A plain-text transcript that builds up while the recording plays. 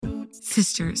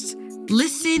Sisters,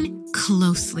 listen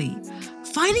closely.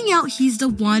 Finding out he's the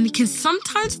one can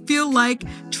sometimes feel like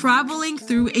traveling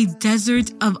through a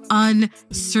desert of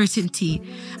uncertainty.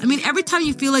 I mean, every time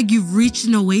you feel like you've reached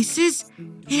an oasis,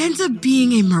 it ends up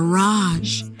being a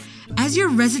mirage. As your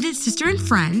resident sister and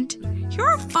friend, here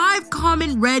are 5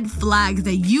 common red flags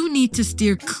that you need to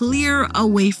steer clear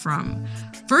away from.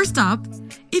 First up,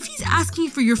 if he's asking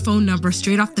for your phone number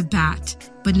straight off the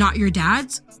bat, but not your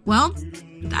dad's, well,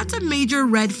 that's a major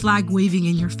red flag waving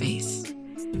in your face.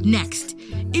 Next,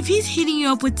 if he's hitting you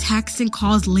up with texts and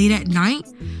calls late at night,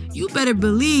 you better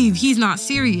believe he's not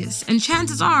serious, and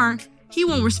chances are he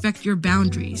won't respect your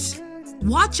boundaries.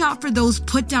 Watch out for those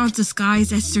put-downs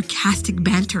disguised as sarcastic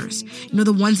banters. You know,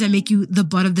 the ones that make you the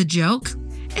butt of the joke?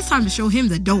 It's time to show him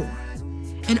the door.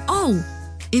 And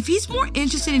if he's more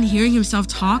interested in hearing himself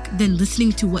talk than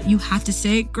listening to what you have to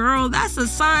say, girl, that's a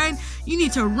sign you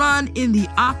need to run in the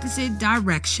opposite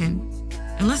direction.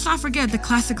 And let's not forget the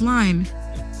classic line,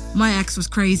 "My ex was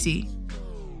crazy."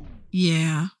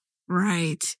 Yeah,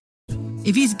 right.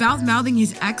 If he's mouthing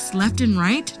his ex left and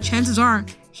right, chances are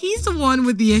he's the one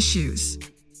with the issues.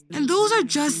 And those are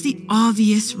just the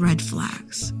obvious red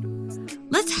flags.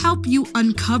 Let's help you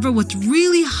uncover what's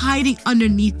really hiding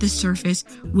underneath the surface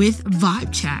with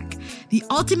Vibe Check, the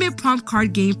ultimate prompt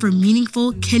card game for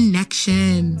meaningful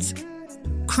connections.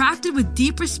 Crafted with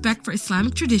deep respect for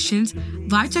Islamic traditions,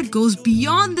 Vibe Check goes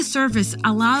beyond the surface,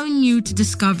 allowing you to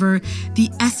discover the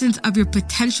essence of your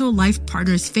potential life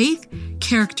partner's faith,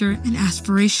 character, and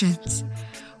aspirations.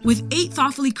 With 8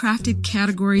 thoughtfully crafted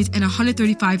categories and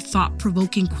 135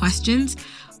 thought-provoking questions,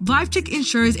 Vibe Check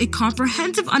ensures a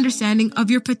comprehensive understanding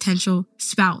of your potential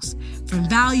spouse, from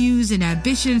values and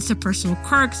ambitions to personal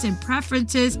quirks and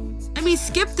preferences.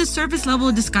 Skip the surface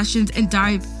level discussions and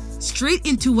dive straight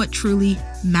into what truly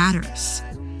matters.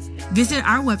 Visit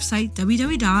our website,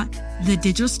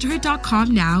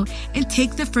 www.thedigitalsisterhood.com now, and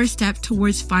take the first step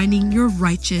towards finding your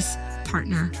righteous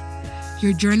partner.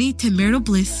 Your journey to marital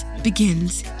bliss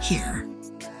begins here.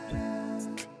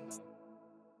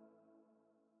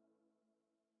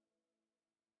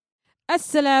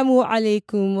 Assalamu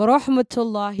alaikum wa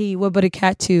rahmatullahi wa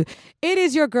barakatuh. It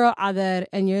is your girl Adar,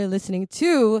 and you're listening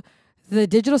to the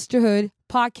Digital Sisterhood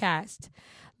podcast.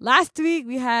 Last week,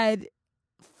 we had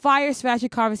fire smashing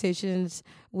conversations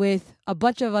with a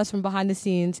bunch of us from behind the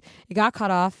scenes. It got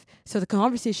cut off, so the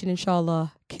conversation,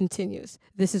 inshallah, continues.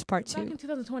 This is part 2. Back in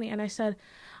 2020, and I said,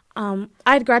 I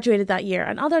had graduated that year,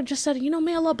 and Adar just said,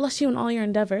 may Allah bless you in all your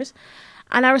endeavors.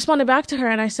 And I responded back to her,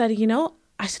 and I said,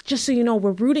 just so you know,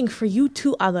 we're rooting for you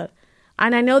too, Adar.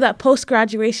 And I know that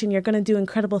post-graduation, you're going to do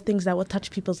incredible things that will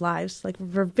touch people's lives. Like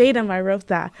verbatim, I wrote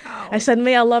that. Wow. I said,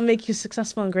 may Allah make you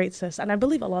successful and great, sis. And I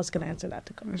believe Allah is going to answer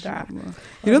that.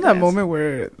 You know that moment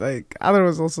where, Adar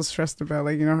was also stressed about,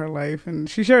 her life. And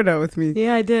she shared that with me.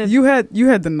 Yeah, I did. You had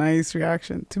the nice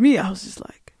reaction. To me, I was just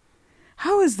like,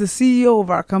 how is the CEO of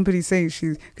our company saying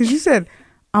because she said,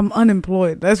 I'm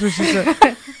unemployed. That's what she said.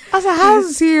 I was like, how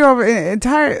is the CEO of an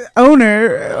entire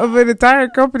owner of an entire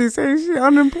company saying she's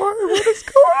unemployed? What is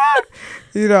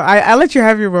going on? I let you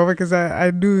have your moment because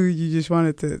I knew you just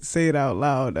wanted to say it out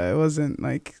loud. It wasn't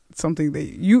like something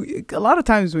that a lot of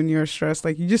times when you're stressed,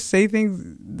 you just say things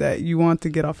that you want to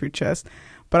get off your chest.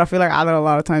 But I feel like Adar a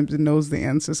lot of times knows the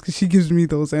answers because she gives me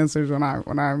those answers when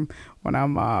I'm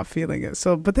feeling it.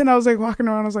 So, but then I was walking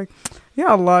around. I was like, yeah,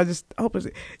 Allah, just help us.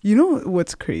 You know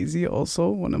what's crazy? Also,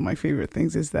 one of my favorite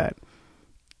things is that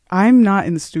I'm not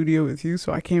in the studio with you,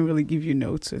 so I can't really give you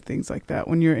notes or things like that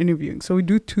when you're interviewing. So we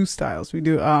do 2 styles. We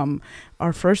do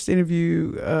our first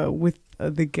interview with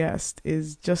the guest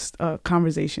is just a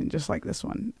conversation, just like this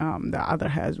one that Adar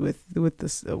has with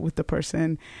the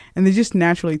person, and they just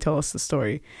naturally tell us the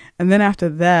story. And then after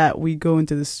that, we go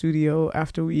into the studio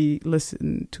after we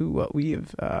listen to what we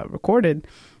have recorded,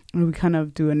 and we kind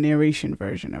of do a narration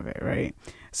version of it, right?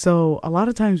 So a lot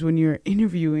of times when you're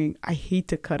interviewing, I hate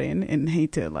to cut in and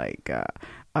hate to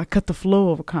cut the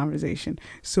flow of a conversation.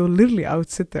 So literally, I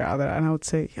would sit there, Adar, and I would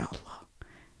say, Ya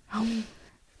Allah,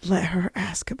 let her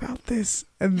ask about this,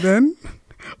 and then,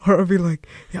 or I'll be like,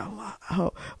 Ya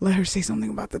Allah, let her say something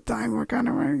about the time we're kind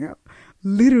of running out.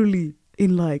 Literally,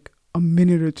 in a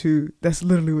minute or 2, that's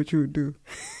literally what you would do.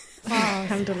 Wow.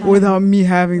 Without me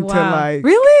having to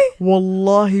really?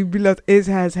 Wallahi, billah, it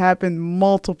has happened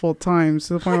multiple times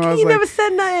to the point where I was never said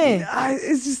nothing? I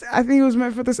think it was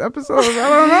meant for this episode. I don't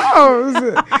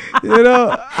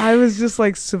know. I was just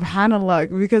like, subhanallah,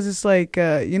 because it's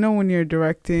when you're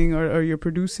directing or you're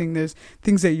producing, there's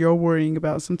things that you're worrying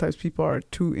about. Sometimes people are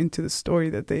too into the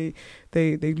story that they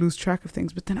lose track of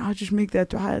things. But then I'll just make that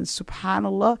dua, and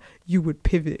subhanallah, you would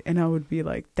pivot, and I would be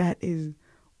like, that is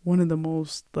one of the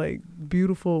most like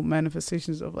beautiful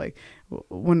manifestations of like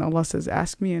when Allah says,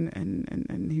 "Ask me,"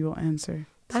 and He will answer.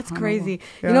 That's crazy.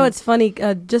 Yeah. You know, it's funny,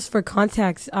 just for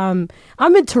context, I'm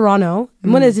in Toronto.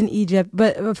 Muna's in Egypt,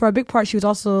 but for a big part, she was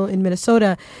also in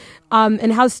Minnesota.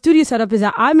 And how the studio set up is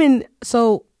that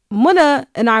so Muna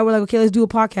and I were like, okay, let's do a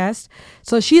podcast.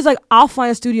 So she's like, I'll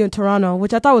find a studio in Toronto,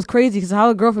 which I thought was crazy because how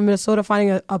a girl from Minnesota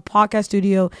finding a podcast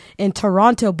studio in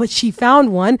Toronto, but she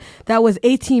found one that was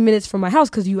 18 minutes from my house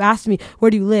because you asked me, where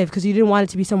do you live? Because you didn't want it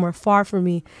to be somewhere far from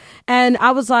me. And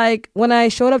I was like, when I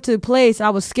showed up to the place, I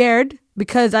was scared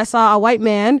because I saw a white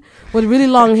man with really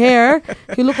long hair.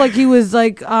 He looked like he was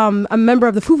like a member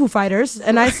of the Foo Fighters.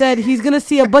 And I said, he's going to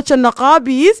see a bunch of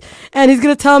Naqabis and he's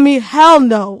going to tell me, hell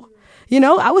no. You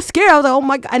know, I was scared. I was like, oh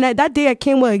my God. And that day I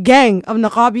came with a gang of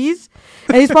Naqabis.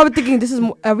 And he's probably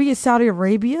thinking, are we in Saudi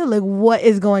Arabia? Like, what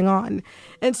is going on?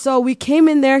 And so we came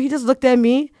in there. He just looked at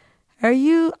me. Are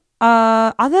you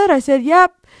Adar? I said,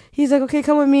 yep. He's like, okay,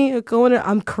 come with me.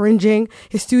 I'm cringing.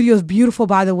 His studio is beautiful,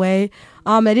 by the way.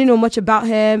 I didn't know much about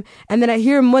him. And then I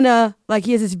hear Muna, like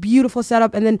he has this beautiful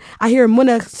setup. And then I hear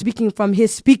Muna speaking from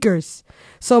his speakers.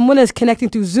 So Muna is connecting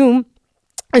through Zoom.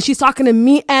 And she's talking to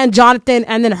me and Jonathan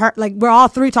and then her, like we're all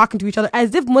three talking to each other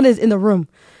as if Muna is in the room,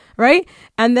 right?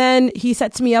 And then he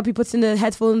sets me up, he puts in the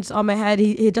headphones on my head,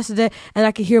 he adjusted it, and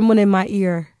I can hear Muna in my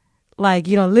ear. Like,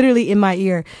 you know, literally in my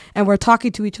ear. And we're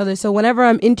talking to each other. So whenever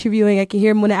I'm interviewing, I can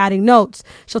hear Muna adding notes.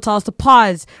 She'll tell us to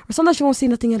pause. Or sometimes she won't say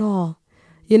nothing at all.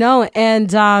 You know?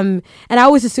 And I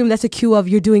always assume that's a cue of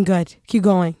you're doing good. Keep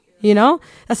going. You know,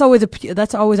 that's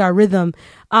always our rhythm.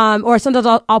 Or sometimes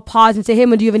I'll pause and say, hey,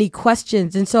 Muna, do you have any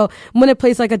questions? And so Muna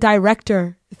plays like a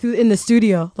director in the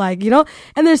studio, like, you know,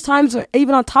 and there's times where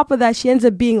even on top of that, she ends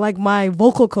up being like my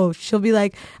vocal coach. She'll be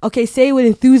like, okay, say it with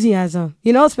enthusiasm,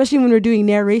 you know, especially when we're doing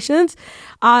narrations.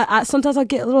 Sometimes I'll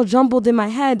get a little jumbled in my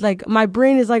head. Like my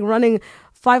brain is like running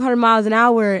 500 miles an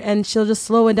hour and she'll just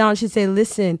slow it down. She'll say,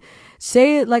 listen,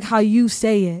 say it like how you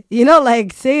say it, you know,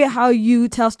 like say it how you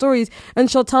tell stories. And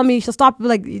she'll tell me, she'll stop,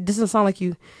 like, this doesn't sound like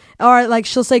you. Or like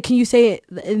she'll say, can you say it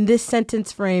in this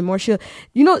sentence frame? Or she'll,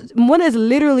 you know, Muna is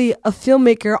literally a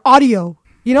filmmaker, audio.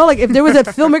 You know, like if there was a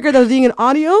filmmaker that was doing an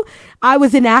audio, I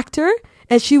was an actor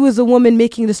and she was the woman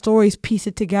making the stories piece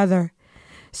it together.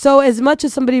 So as much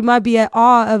as somebody might be at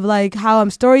awe of like how I'm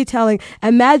storytelling,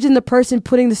 imagine the person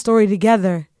putting the story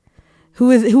together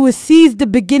who sees the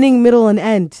beginning, middle, and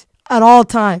end at all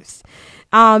times.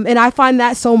 And I find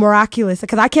that so miraculous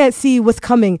because I can't see what's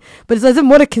coming, but it's as if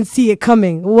Muna can see it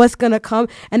coming, what's going to come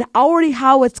and already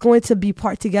how it's going to be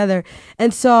part together.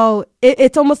 And so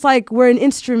it's almost like we're an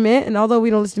instrument, and although we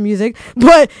don't listen to music,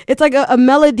 but it's like a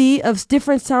melody of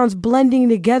different sounds blending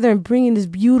together and bringing this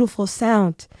beautiful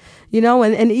sound, you know,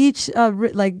 and each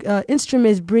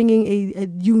instrument is bringing a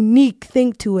unique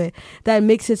thing to it that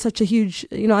makes it such a huge,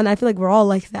 you know, and I feel like we're all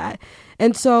like that.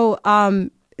 And so,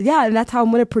 yeah, and that's how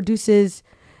Muna produces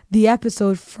the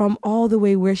episode from all the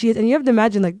way where she is. And you have to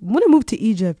imagine, like, Muna moved to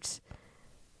Egypt.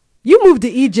 You moved to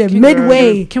Egypt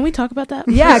midway. Can we talk about that?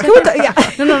 Yeah,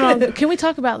 No. Can we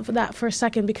talk about that for a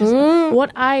second? Because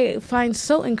what I find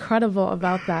so incredible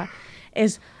about that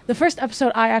is the first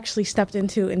episode I actually stepped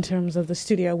into in terms of the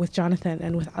studio with Jonathan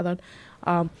and with Adar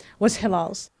was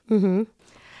Hilal's. Mm-hmm.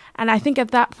 And I think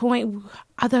at that point,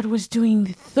 Adar was doing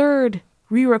the third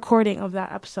re-recording of that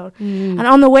episode. And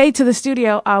on the way to the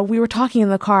studio, we were talking in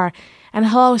the car, and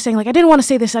Hilal was saying, like, I didn't want to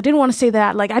say this, I didn't want to say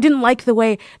that, like, I didn't like the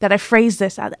way that I phrased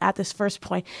this at this first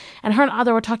point. And her and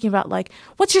Adar were talking about, like,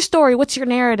 what's your story, what's your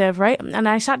narrative, right? And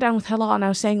I sat down with Hilal and I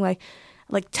was saying, like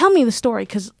tell me the story,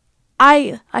 because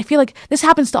I feel like this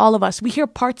happens to all of us. We hear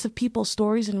parts of people's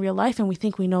stories in real life and we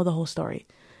think we know the whole story,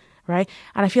 right?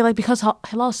 And I feel like because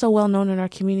Hilal is so well known in our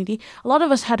community, a lot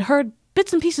of us had heard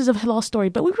bits and pieces of Hilal's story,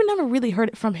 but we've never really heard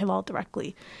it from Hilal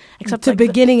directly, except to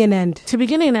beginning and end. To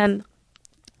beginning and end,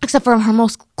 except for her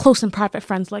most close and private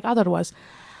friends, like Adar was.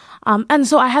 And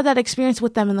so I had that experience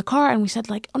with them in the car, and we said,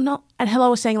 like, oh no. And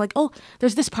Hilal was saying, like, oh,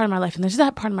 there's this part of my life, and there's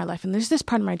that part of my life, and there's this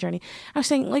part of my journey. I was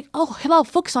saying, like, oh, Hilal,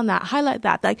 focus on that, highlight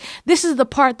that. Like, this is the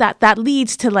part that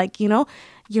leads to, like, you know,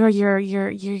 your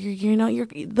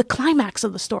the climax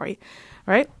of the story,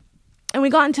 right? And we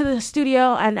got into the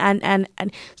studio,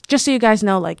 and just so you guys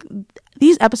know, like,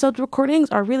 these episode recordings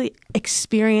are really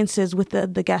experiences with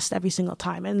the guest every single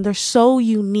time. And they're so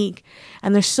unique.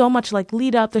 And there's so much, like,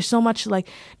 lead up. There's so much, like,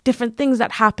 different things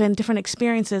that happen, different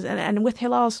experiences. And with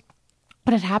Hilal's,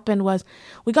 what had happened was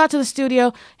we got to the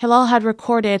studio, Hilal had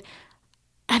recorded,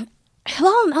 and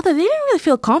Hilal and Adar, they didn't really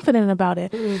feel confident about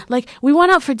it. Like, we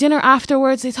went out for dinner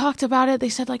afterwards. They talked about it. They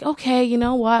said, like, okay, you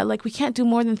know what? Like, we can't do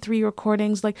more than 3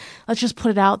 recordings. Like, let's just put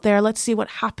it out there. Let's see what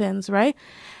happens, right?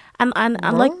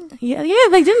 and like yeah,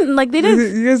 they didn't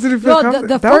You guys didn't feel No,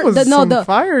 comfortable? That was some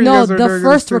fire you guys were doing in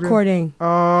first studio. recording.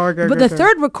 Oh, okay. But the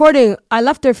third recording, I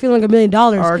left there feeling $1 million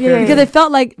Okay. because it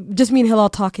felt like just me and Hilal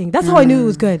talking. That's how I knew it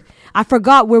was good. I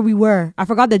forgot where we were. I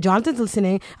forgot that Jonathan's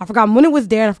listening. I forgot Muna was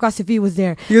there, and I forgot Safi was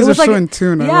there. You guys It was are so in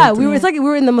tune. I Yeah, loved we it. were. It's like we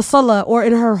were in the masala or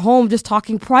in her home, just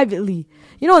talking privately.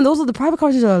 You know, and those are the private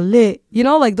conversations are lit. You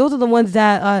know, like those are the ones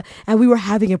that, and we were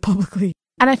having it publicly.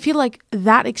 And I feel like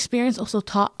that experience also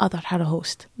taught Adar how to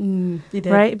host,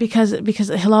 right? Because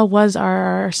Hilal was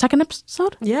our second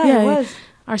episode. Yeah, it was.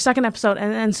 Our second episode,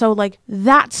 and so like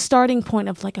that starting point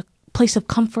of like a place of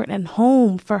comfort and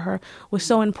home for her was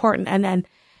so important. And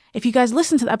if you guys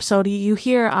listen to the episode, you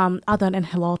hear Adhan and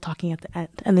Hilal talking at the end,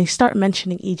 and they start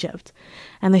mentioning Egypt,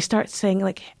 and they start saying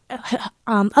like,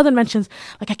 Adhan mentions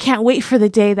like, I can't wait for the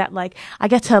day that like I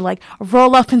get to like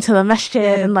roll up into the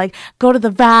masjid and like go to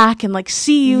the back and like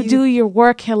see you do your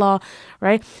work, Hilal,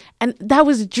 right? And that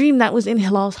was a dream that was in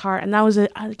Hilal's heart, and that was a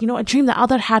dream that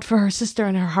Adhan had for her sister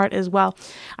in her heart as well.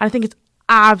 And I think it's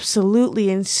absolutely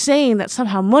insane that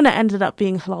somehow Muna ended up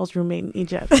being Hilal's roommate in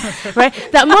Egypt, right?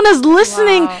 That Muna's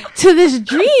listening to this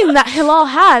dream that Hilal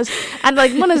has, and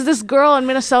like Muna's this girl in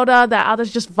Minnesota that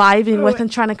Adha's just vibing with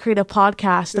and trying to create a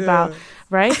podcast about,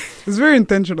 right? It's very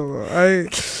intentional though.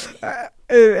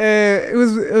 It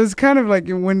was kind of like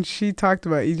when she talked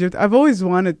about Egypt. I've always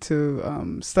wanted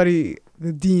to study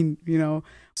the deen, you know.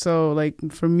 So like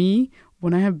for me,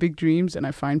 when I have big dreams and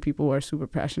I find people who are super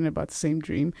passionate about the same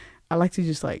dream, I like to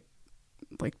just like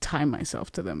tie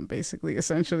myself to them, basically,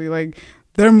 essentially. Like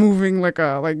they're moving like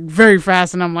very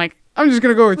fast, and I'm like, I'm just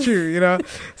gonna go with you, you know.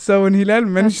 So when Hilal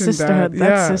mentioned that,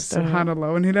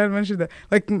 subhanallah, when Hilal mentioned that,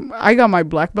 like I got my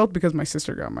black belt because my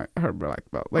sister got her black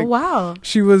belt. Like, wow.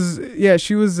 She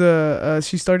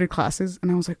started classes,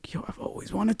 and I was like, yo, I've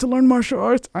always wanted to learn martial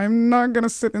arts. I'm not gonna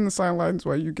sit in the sidelines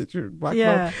while you get your black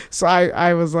belt. So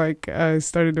I was like, I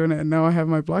started doing it, and now I have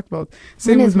my black belt.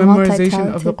 Same with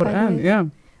memorization of the Quran. Yeah.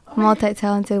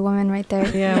 Multi-talented woman right there.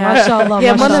 Yeah, mashallah.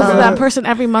 Yeah, mashallah. Muna's that person.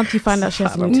 Every month you find out she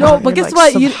has a new No, talent. but You're guess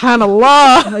like, what?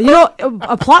 Subhanallah. You know,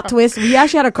 a plot twist. We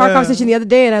actually had a car conversation the other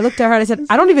day, and I looked at her and I said,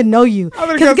 I don't even know you.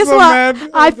 Because guess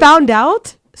what? I found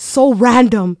out so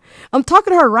random. I'm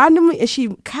talking to her randomly, and she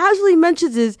casually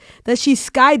mentions that she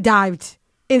skydived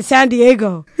in San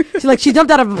Diego. She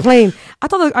jumped out of a plane. I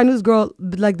thought I knew this girl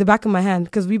like the back of my hand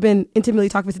because we've been intimately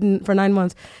talking for 9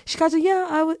 months. She casually,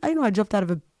 I know I jumped out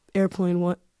of an airplane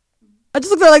once. I just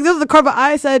looked at her like this was the car, but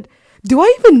I said, do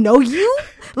I even know you?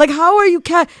 Like, how are you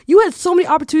you had so many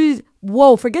opportunities.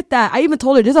 Whoa, forget that. I even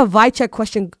told her there's a vibe check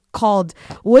question called,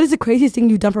 what is the craziest thing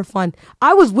you've done for fun?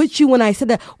 I was with you when I said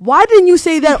that. Why didn't you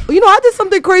say that? You know, I did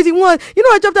something crazy once. You know,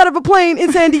 I jumped out of a plane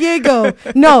in San Diego.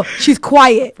 No, she's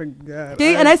quiet.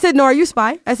 Okay? And I said, no, are you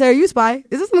spy? I said, are you spy?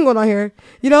 Is there something going on here?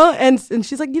 You know, and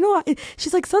she's like, you know,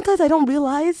 she's like, sometimes I don't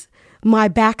realize my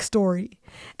backstory.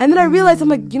 And then I realized, I'm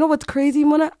like, you know what's crazy,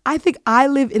 Mona? I think I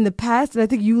live in the past, and I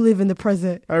think you live in the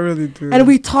present. I really do. And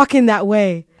we talk in that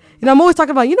way. You know, I'm always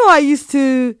talking about, you know, I used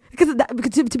to, because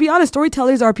to be honest,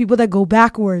 storytellers are people that go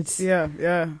backwards. Yeah,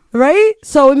 yeah. Right?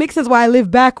 So it makes sense why I live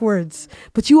backwards.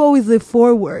 But you always live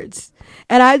forwards.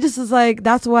 And I just was like,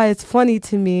 that's why it's funny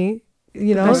to me.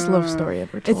 You know, best love story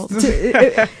ever told.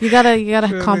 You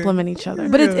gotta compliment each other.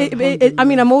 But I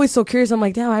mean, I'm always so curious. I'm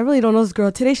like, damn, I really don't know this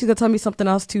girl. Today she's gonna tell me something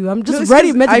else too. I'm just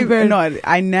ready.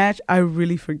 I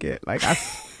really forget. Like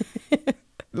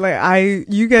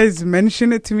you guys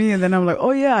mention it to me, and then I'm like,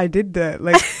 oh yeah, I did that.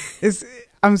 Like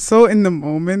I'm so in the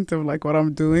moment of like what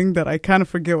I'm doing that I kind of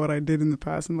forget what I did in the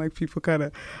past, and like people kind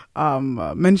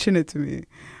of mention it to me.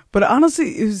 But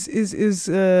honestly,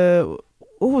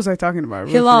 what was I talking about?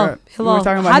 Hilal. We were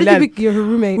talking about How Hilal. did you be your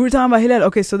roommate? We were talking about Hilal.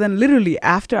 Okay, so then literally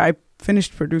after I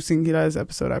finished producing Hilal's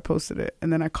episode, I posted it,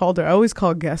 and then I called her. I always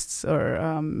call guests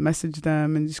or message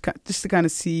them, and just to kind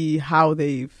of see how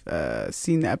they've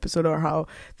seen the episode or how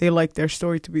they like their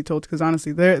story to be told. Because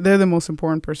honestly, they're the most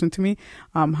important person to me.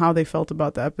 How they felt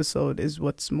about the episode is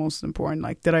what's most important.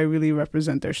 Like, did I really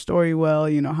represent their story well?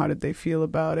 You know, how did they feel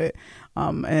about it?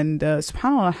 And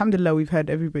subhanAllah, alhamdulillah, we've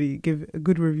had everybody give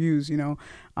good reviews, you know.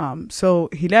 So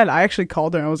Hilal, I actually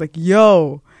called her and I was like,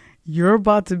 yo, you're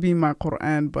about to be my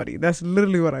Quran buddy. That's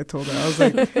literally what I told her. I was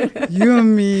like, you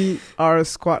and me are a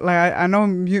squad. Like, I know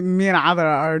me and Adar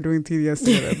are doing TDS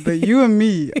together, but you and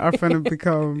me are finna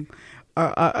become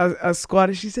a squad.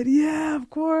 And she said, yeah,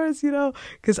 of course, you know,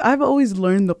 because I've always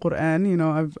learned the Quran, you know,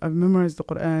 I've memorized the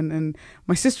Quran, and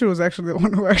my sister was actually the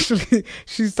one who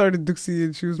she started Duxi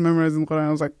and she was memorizing the Quran. I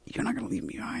was like, you're not going to leave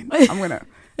me behind. I'm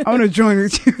going to join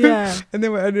with you. Yeah. And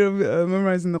then I ended up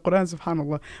memorizing the Quran,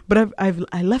 subhanAllah. But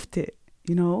I left it.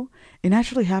 you know? It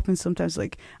naturally happens sometimes.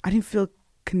 Like, I didn't feel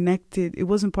connected. It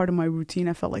wasn't part of my routine.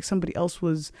 I felt like somebody else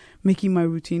was making my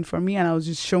routine for me, and I was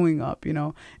just showing up, you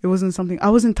know? It wasn't something, I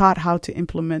wasn't taught how to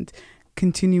implement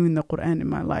continuing the Quran in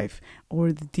my life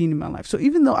or the deen in my life. So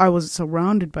even though I was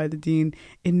surrounded by the deen,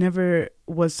 it never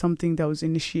was something that was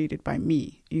initiated by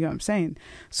me. You know what I'm saying?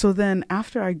 So then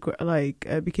after I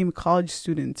became a college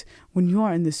student, when you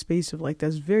are in this space of like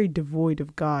that's very devoid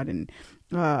of God, and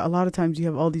a lot of times you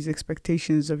have all these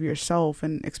expectations of yourself,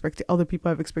 and other people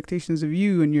have expectations of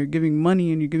you, and you're giving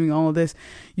money and you're giving all of this,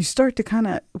 you start to kind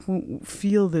of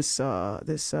feel this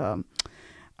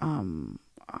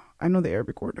I know the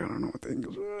Arabic word. I don't know what the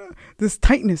English word. This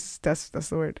tightness. That's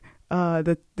the word.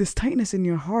 This tightness in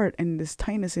your heart and this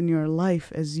tightness in your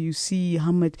life as you see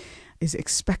how much is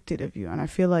expected of you. And I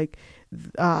feel like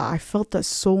I felt that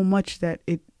so much that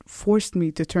it forced me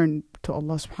to turn to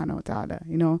Allah subhanahu wa ta'ala,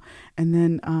 you know. And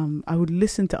then I would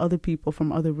listen to other people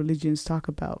from other religions talk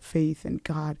about faith and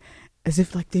God as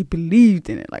if like they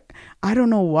believed in it. Like, I don't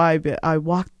know why, but I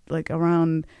walked like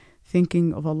around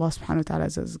thinking of Allah subhanahu wa ta'ala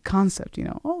as a concept, you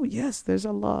know. Oh yes, there's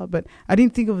Allah, but I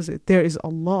didn't think of it as there is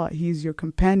Allah. He's your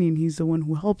companion. He's the one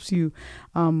who helps you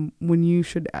when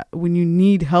you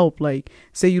need help. Like,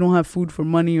 say you don't have food for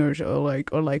money, or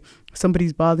like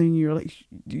somebody's bothering you, or like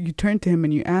you turn to him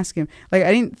and you ask him. Like,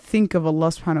 I didn't think of Allah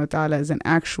subhanahu wa ta'ala as an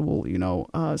actual, you know,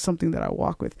 something that I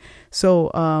walk with.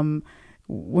 So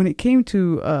when it came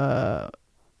to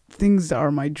things that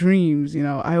are my dreams, you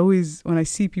know, I always, when I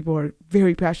see people who are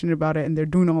very passionate about it and they're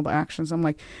doing all the actions, I'm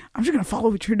like, I'm just going to follow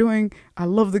what you're doing. I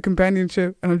love the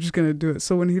companionship and I'm just going to do it.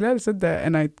 So when Hilal said that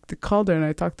and I called her and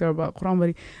I talked to her about Quran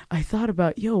Buddy, I thought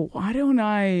about, why don't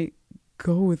I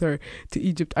go with her to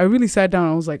Egypt? I really sat down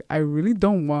and I was like, I really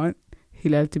don't want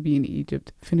Hilal to be in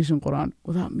Egypt finishing Quran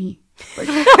without me. Like,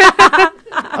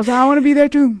 I was like, I want to be there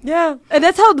too. Yeah. And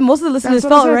that's how most of the listeners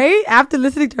felt, right? After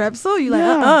listening to her episode, you're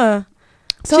like,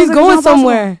 So she's going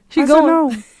somewhere. She's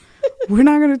going. Said, no, we're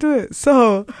not going to do it.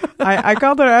 So I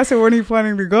called her. I said, when are you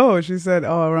planning to go? She said,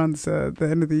 around the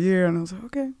end of the year. And I was like,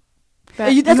 okay.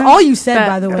 That's all you said,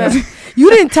 by the way.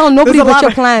 You didn't tell nobody about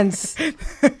your plans.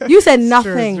 You said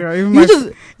nothing. Sure.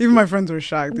 Even my friends were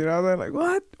shocked. You know, they're like,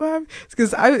 what?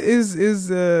 Because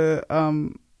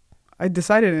I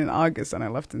decided in August and I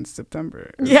left in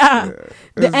September.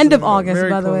 The end of August,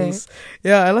 by the way.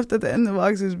 Yeah, I left at the end of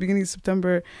August. It was beginning of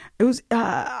September. It was,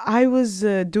 I was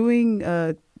doing,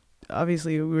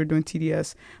 obviously we were doing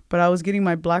TDS, but I was getting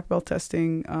my black belt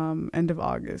testing end of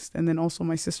August. And then also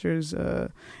my sister's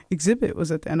exhibit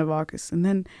was at the end of August. And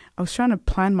then I was trying to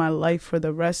plan my life for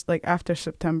the rest, like after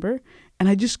September. And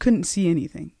I just couldn't see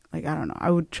anything. Like, I don't know. I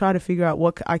would try to figure out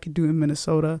what I could do in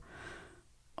Minnesota,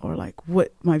 or like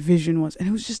what my vision was, and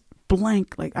it was just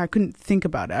blank. Like, I couldn't think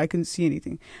about it. I couldn't see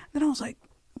anything. Then I was like,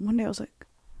 one day I was like,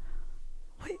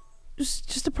 wait, it's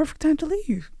just the perfect time to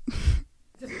leave.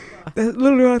 That's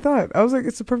literally what I thought. I was like,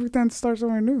 it's the perfect time to start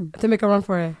somewhere new, to make a run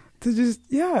for it, to just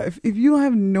if you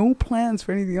have no plans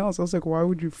for anything else. I was like, why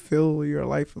would you fill your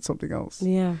life with something else?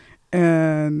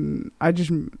 And I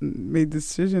just made this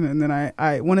decision. And then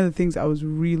I one of the things I was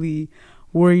really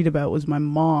worried about was my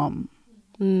mom.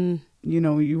 You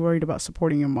know, you worried about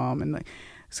supporting your mom, and like,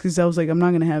 because I was like, I'm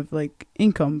not gonna have like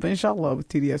income, but inshallah with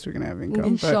TDS we're gonna have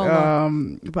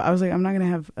income. But I was like, I'm not gonna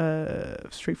have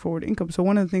straightforward income. So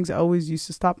one of the things I always used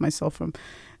to stop myself from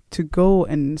to go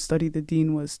and study the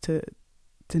deen was to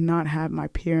not have my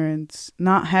parents,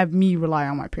 not have me rely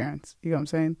on my parents. You know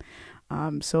what I'm saying?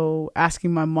 So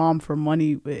asking my mom for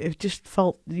money, it just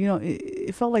felt, you know,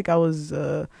 it felt like I was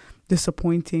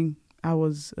disappointing. I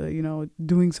was,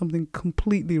 doing something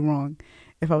completely wrong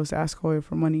if I was to ask Hoya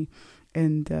for money.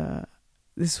 And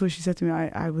this is what she said to me.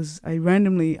 I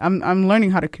randomly, I'm learning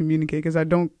how to communicate because I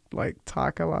don't like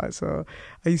talk a lot. So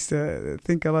I used to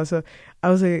think a lot. So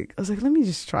I was like, let me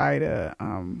just try to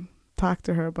talk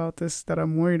to her about this, that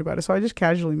I'm worried about it. So I just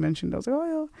casually mentioned, I was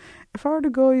like, if I were to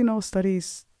go, study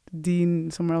deen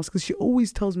somewhere else, because she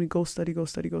always tells me go study,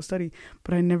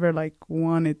 but I never like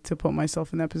wanted to put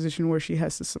myself in that position where she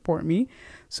has to support me.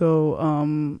 So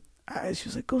she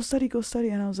was like, go study,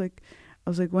 and I was like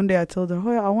one day I told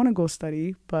her, I want to go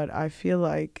study, but I feel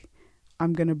like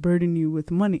I'm gonna burden you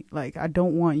with money. Like, I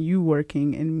don't want you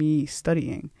working and me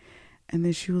studying. And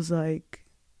then she was like,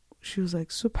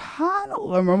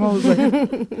 subhanallah. My mom was like,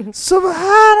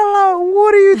 subhanallah,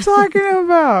 what are you talking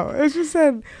about? And she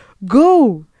said,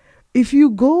 go. If you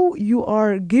go, you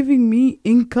are giving me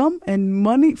income and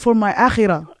money for my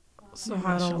akhirah.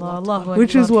 Subhanallah.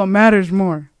 Which is what matters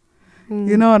more.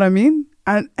 You know what I mean?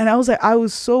 And I was like, I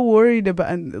was so worried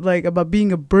about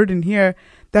being a burden here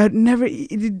that it never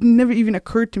even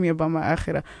occurred to me about my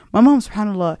akhirah. My mom,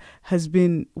 subhanAllah, has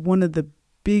been one of the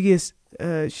biggest,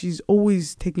 she's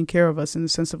always taken care of us in the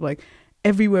sense of like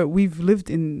everywhere. We've lived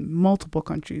in multiple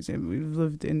countries, and we've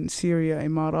lived in Syria,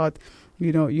 Emirat,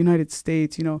 United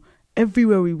States,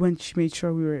 everywhere we went, she made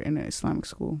sure we were in an Islamic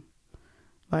school.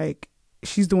 Like,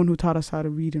 she's the one who taught us how to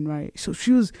read and write. So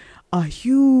she was a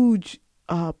huge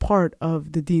part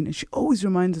of the deen, and she always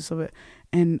reminds us of it.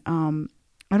 And I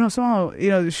don't know, somehow,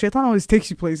 the shaitan always takes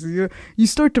you places. You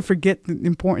start to forget the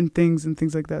important things and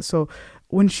things like that. So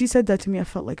when she said that to me, I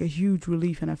felt like a huge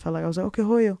relief, and I felt like, I was like, okay,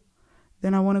 Hoya,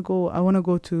 then I want to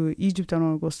go to Egypt. I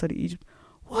want to go study Egypt.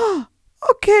 Wow,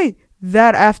 okay.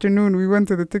 That afternoon, we went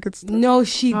to the ticket store. No,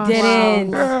 she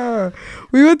didn't. Yeah.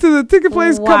 We went to the ticket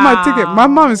place, cut my ticket. My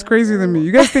mom is crazier than me.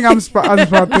 You guys think I'm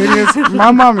spontaneous? My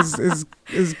mom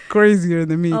is crazier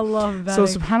than me. I love that. So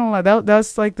subhanAllah,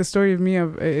 that's like the story of me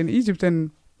in Egypt, and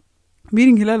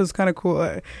meeting Hilal was kind of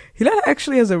cool. Hilal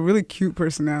actually has a really cute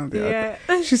personality. Yeah.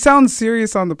 She sounds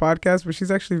serious on the podcast, but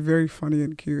she's actually very funny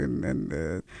and cute.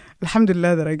 And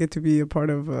alhamdulillah that I get to be a part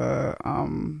of the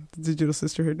Digital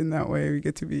Sisterhood in that way. We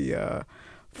get to be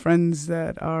friends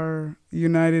that are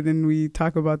united, and we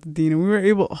talk about the deen. And we were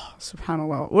able,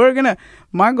 subhanAllah,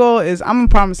 my goal is, I'm going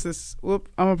to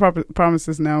promise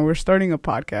this now. We're starting a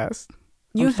podcast.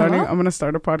 I'm going to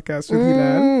start a podcast with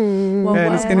Hilal.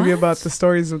 And it's going to be about the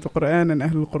stories of the Quran and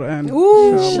Ahlul Quran.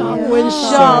 Ooh,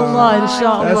 inshallah.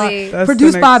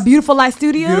 Produced by Beautiful Light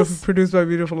Studios. Produced by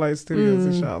Beautiful Light Studios,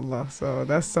 inshallah. So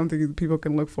that's something people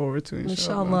can look forward to,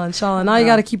 inshallah. Now you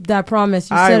got to keep that promise.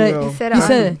 You said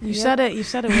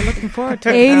it. We're looking forward to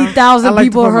it. 80,000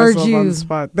 people heard you. On the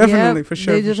spot. Definitely, for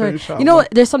sure. Inshallah.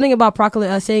 There's something about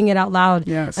saying it out loud.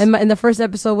 Yes. In the first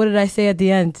episode, what did I say at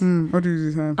the end? What did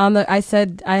you say? I said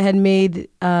I had made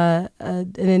an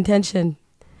intention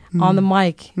on the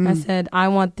mic. I said, I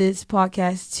want this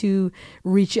podcast to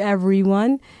reach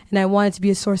everyone, and I want it to be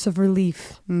a source of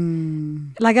relief.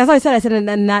 Like, as I said,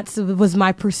 and that was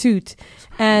my pursuit.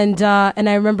 And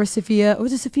I remember Sophia,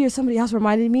 was it Sophia or somebody else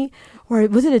reminded me, or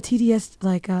was it a TDS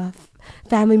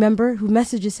family member who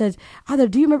messaged, said, Adar,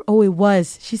 do you remember? Oh, it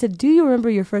was. She said, do you remember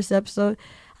your first episode?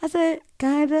 I said,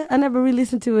 kinda. I never really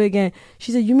listened to it again.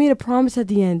 She said, you made a promise at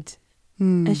the end.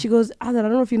 And she goes, I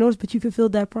don't know if you noticed, but you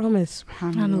fulfilled that promise.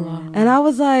 SubhanAllah. And I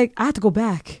was like, I have to go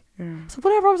back. So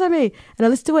whatever promise I made. And I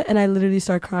listened to it, and I literally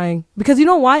started crying. Because you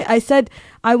know why? I said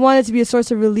I wanted to be a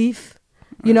source of relief,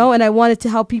 and I wanted to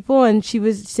help people. And she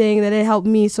was saying that it helped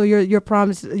me. So your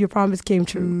promise came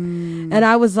true. And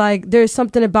I was like, there's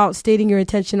something about stating your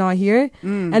intention on here,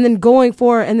 and then going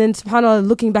forward, and then subhanAllah,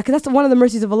 looking back. Because that's one of the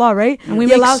mercies of Allah, right? And we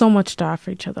make so much dua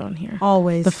for each other on here.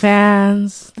 Always. The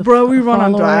fans, we run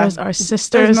on dua. Our sisters.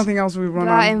 There's nothing else we run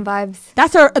on. And vibes.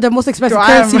 That's the most expensive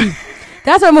currency.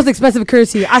 That's our most expensive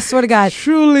currency. I swear to God.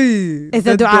 Truly. It's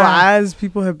the the dua. du'as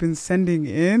people have been sending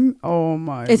in. Oh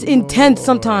my It's Lord. intense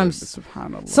sometimes.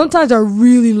 SubhanAllah. Sometimes they're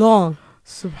really long.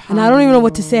 And I don't even know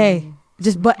what to say. I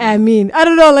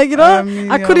don't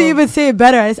know, I couldn't even say it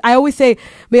better. I always say,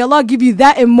 may Allah give you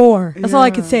that and more. That's all I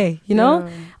can say,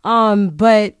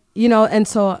 But, and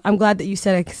so I'm glad that you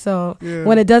said it. So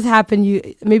when it does happen,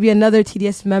 maybe another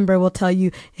TDS member will tell you,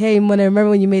 hey, remember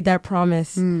when you made that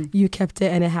promise, you kept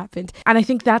it and it happened. And I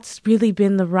think that's really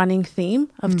been the running theme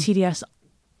of TDS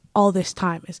all this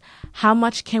time, is how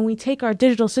much can we take our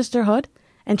digital sisterhood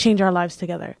and change our lives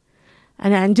together?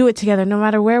 And do it together, no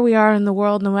matter where we are in the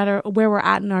world, no matter where we're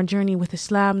at in our journey with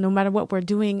Islam, no matter what we're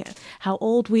doing, how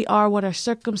old we are, what our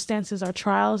circumstances, our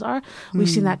trials are. We've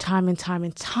seen that time and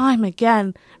time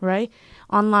again, right?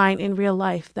 Online, in real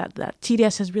life, that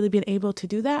TDS has really been able to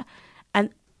do that. And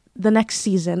the next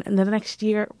season and the next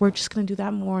year, we're just going to do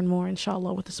that more and more,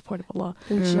 inshallah, with the support of Allah.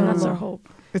 Inshallah. That's our hope.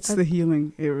 It's the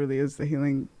healing. It really is the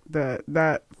healing.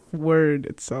 That word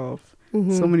itself.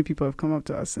 So many people have come up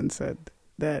to us and said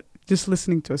that just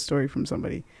listening to a story from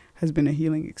somebody has been a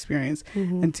healing experience.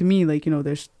 And to me,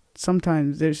 there's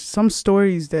some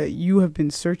stories that you have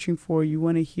been searching for. You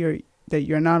want to hear that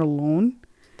you're not alone.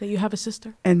 That you have a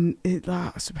sister. And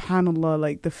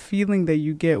subhanAllah, the feeling that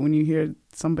you get when you hear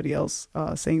somebody else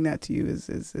saying that to you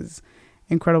is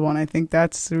incredible. And I think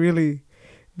that's really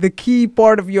the key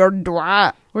part of your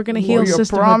dua. We're going to heal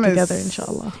sisterhood together,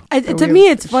 inshallah. To me,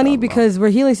 it's funny because we're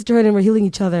healing sisterhood and we're healing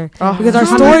each other. Because our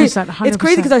stories, it's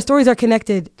crazy because our stories are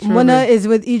connected. Mona is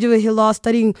with Egypt with Hilal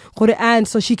studying Quran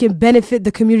so she can benefit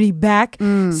the community back.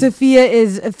 Sophia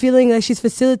is feeling like she's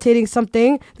facilitating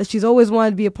something that she's always wanted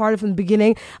to be a part of from the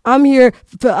beginning. I'm here,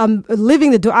 I'm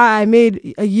living the dua I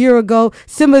made a year ago.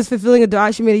 Simba's fulfilling a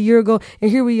dua she made a year ago. And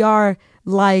here we are,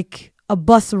 a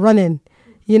bus running.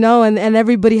 You know, and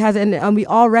everybody has, and we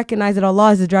all recognize that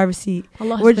Allah is the driver's seat.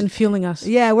 Allah We're has been fueling us.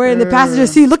 Yeah, we're in the passenger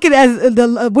seat looking at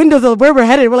the windows of where we're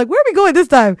headed. We're like, where are we going this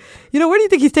time? You know, where do you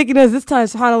think he's taking us this time?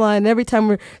 SubhanAllah. And every time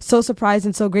we're so surprised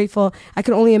and so grateful. I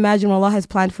can only imagine what Allah has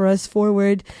planned for us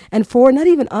forward, and for not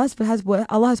even us, but has what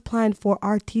Allah has planned for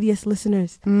our TDS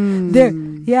listeners.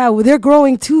 They're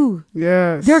growing too.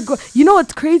 Yes. You know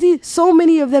what's crazy? So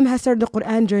many of them have started the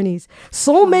Quran journeys.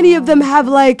 So many of them have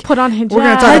like Put on hijab. We're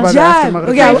gonna talk about that after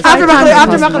Maghrib. Okay, after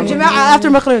Maghrib, Muslim. after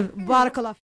Maghrib.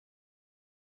 Barakallah.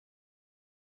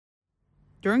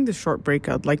 During this short break,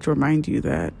 I'd like to remind you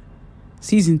that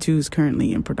Season 2 is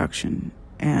currently in production.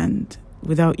 And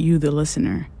without you, the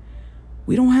listener,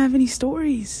 we don't have any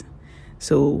stories.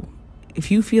 So if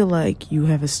you feel like you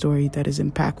have a story that is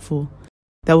impactful,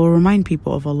 that will remind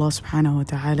people of Allah subhanahu wa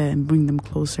ta'ala and bring them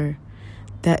closer,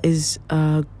 that is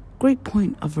a great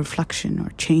point of reflection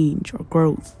or change or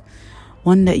growth.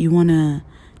 One that you want to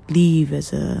leave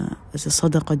as a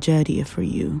sadaqah jariyah for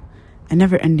you, a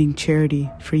never-ending charity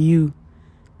for you,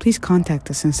 please contact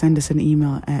us and send us an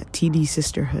email at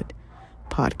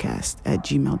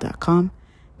tdsisterhoodpodcast@gmail.com.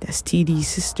 That's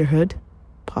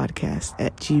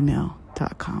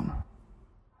tdsisterhoodpodcast@gmail.com.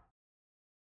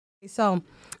 So,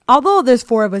 although there's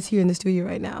 4 of us here in the studio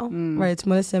right now, right? It's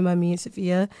Munasima, me, and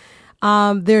Sophia.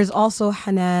 There's also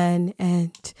Hanan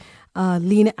and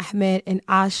Lena Ahmed and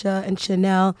Asha and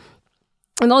Chanel.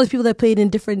 And all these people that played in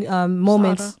different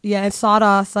moments. Sada. Yeah, and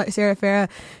Sarah Farah,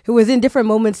 who was in different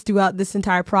moments throughout this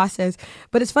entire process.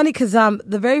 But it's funny because as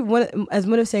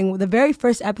Munna was saying, the very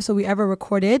first episode we ever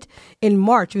recorded in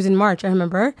March, it was in March, I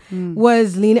remember,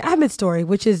 was Lena Ahmed's story,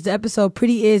 which is the episode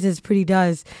Pretty Is as Pretty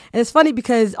Does. And it's funny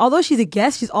because although she's a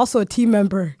guest, she's also a team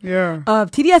member of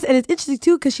TDS. And it's interesting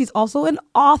too because she's also an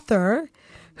author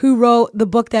who wrote the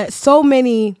book that so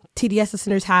many TDS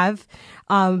listeners have,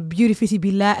 Beauty Fi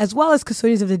Billah, as well as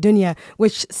Custodians of the Dunya,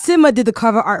 which Sima did the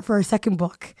cover art for her second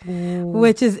book,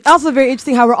 which is also very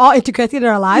interesting how we're all interconnected in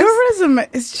our lives. Your resume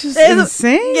is just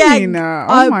insane.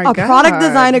 Oh my God. A product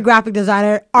designer, graphic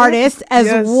designer, artist,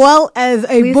 as well as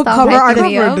a Please book stop cover it.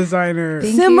 artist. Cover designer.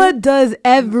 Thank Sima you. does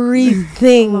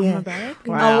everything. Wow.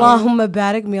 Allahumma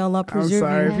barak, may Allah I'm preserve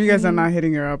sorry. you. If you guys are not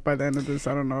hitting her up by the end of this,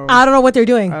 I don't know. I don't know what they're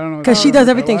doing. I don't know. Because she I don't does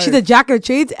know everything. their She's a life. jack of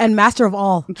trades and master of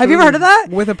all. Have you ever heard of that?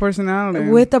 With a personality.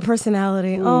 With the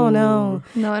personality. Oh no.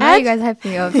 No, now you guys hype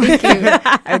me up. Thank you.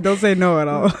 I don't say no at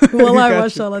all. Wallah, You got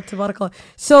mashallah, tabarakallah.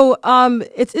 So,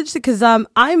 it's interesting because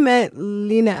I met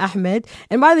Lena Ahmed,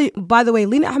 and by the way,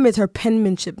 Lena Ahmed is her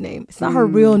penmanship name. It's not her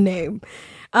real name.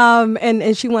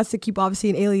 And she wants to keep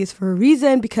obviously an alias for a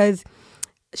reason because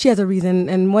she has a reason,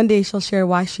 and one day she'll share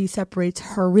why she separates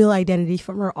her real identity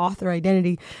from her author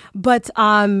identity. But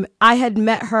I had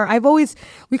met her.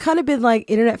 We kind of been like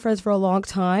internet friends for a long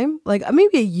time, like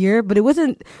maybe a year, but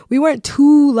we weren't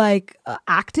too like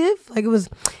active. Like it was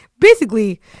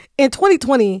basically in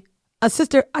 2020. A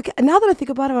sister, now that I think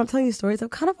about it, I'm telling you stories. I'm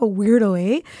kind of a weirdo,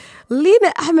 eh?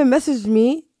 Lena Ahmed messaged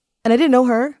me, and I didn't know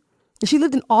her. She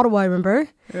lived in Ottawa, I remember.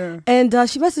 Yeah. And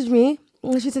she messaged me,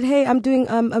 and she said, "Hey, I'm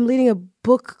leading a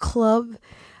book club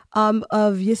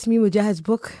of Yasmin Mujahid's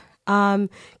book.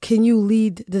 Can you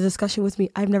lead the discussion with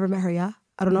me?" I've never met her, yeah.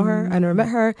 I don't know her. I never met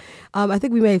her. I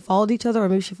think we may have followed each other, or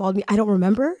maybe she followed me. I don't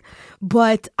remember.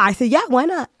 But I said, yeah, why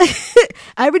not?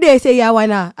 Every day I say, yeah, why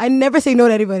not? I never say no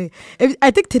to anybody.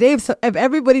 I think today, if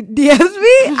everybody DMs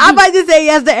me, I might just say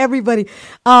yes to everybody.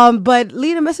 But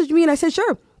Lena messaged me, and I said,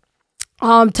 sure.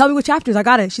 Tell me what chapters. I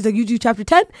got it. She's like, you do chapter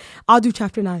 10, I'll do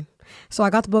chapter 9. So I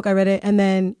got the book, I read it, and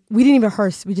then we didn't even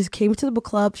rehearse. We just came to the book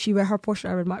club. She read her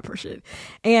portion, I read my portion.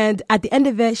 And at the end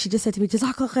of it, she just said to me,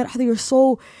 Jazakallah khair, Hadi, you're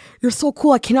so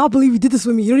cool. I cannot believe you did this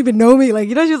with me. You don't even know me. Like,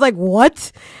 she was like,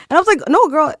 what? And I was like, no,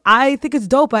 girl, I think it's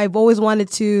dope. I've always wanted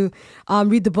to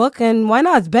read the book, and why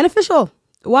not? It's beneficial.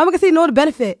 Why am I going to say no to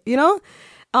benefit,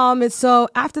 And so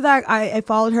after that, I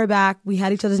followed her back. We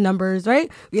had each other's numbers,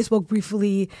 right? We spoke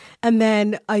briefly, and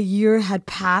then a year had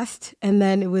passed, and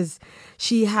then I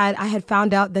had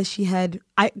found out that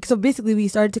so basically we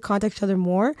started to contact each other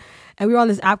more, and we were on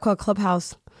this app called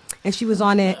Clubhouse, and she was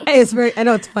on it. I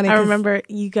know it's funny. I remember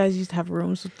you guys used to have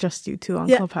rooms with just you two on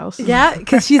Clubhouse. Yeah,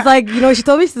 because she's like, she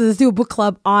told me she said, let's do a book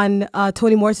club on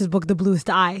Toni Morris's book, The Bluest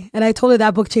Eye. And I told her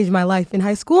that book changed my life in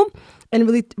high school. And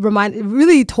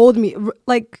really told me,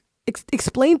 like,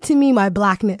 explained to me my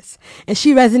blackness. And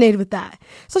she resonated with that.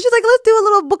 So she's like, let's do a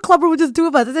little book club where we just two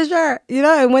of us. I said, sure.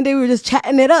 And one day we were just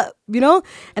chatting it up,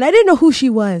 And I didn't know who she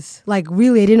was. Like,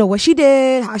 really, I didn't know what she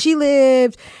did, how she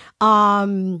lived,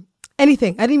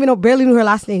 anything. I didn't even barely knew her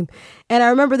last name. And I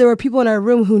remember there were people in our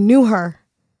room who knew her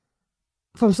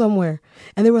from somewhere.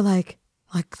 And they were like,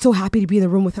 like so happy to be in the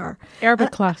room with her.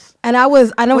 Arabic class. And I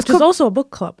was Which is also a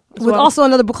book club. as with well. also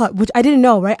another book club, which I didn't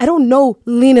know, right? I don't know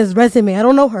Lena's resume. I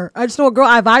don't know her. I just know a girl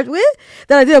I vibed with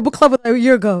that I did a book club with a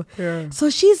year ago. Yeah. So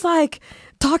she's like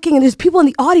talking, and there's people in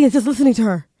the audience just listening to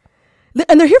her.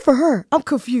 And they're here for her. I'm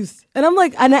confused. And I'm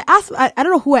like, and I asked, I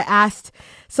don't know who I asked.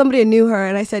 Somebody knew her.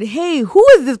 And I said, hey, who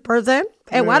is this person?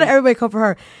 And why did everybody come for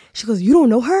her? She goes, you don't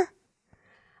know her?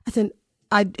 I said,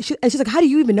 and she's like, how do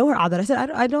you even know her, Adar? I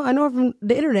said, I know her from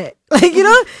the internet. Like, you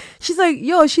know, she's like,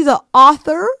 yo, she's an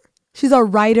author. She's a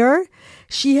writer.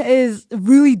 She is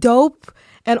really dope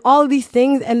and all of these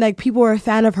things. And like, people were a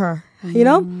fan of her, you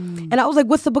know? And I was like,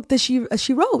 what's the book that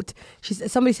she wrote?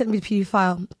 Somebody sent me the PDF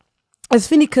file. It's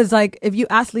funny because like, if you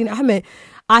ask Lena Ahmed,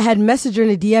 I had messaged her in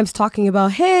the DMs talking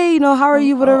about, hey, you know, how are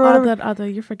you? Whatever. Adar,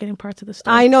 you're forgetting parts of the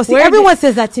story. I know. See, everyone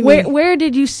says that to me. Where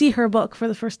did you see her book for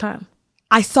the first time?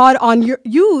 I saw it on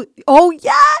you. Oh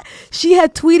yeah, she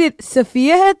had tweeted.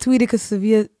 Sophia had tweeted because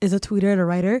Sophia is a tweeter and a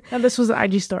writer. And this was an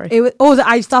IG story. It was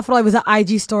it was an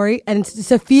IG story, and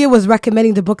Sophia was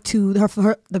recommending the book to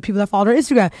the people that followed her on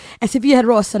Instagram. And Sophia had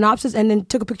wrote a synopsis and then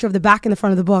took a picture of the back and the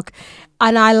front of the book,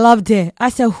 and I loved it. I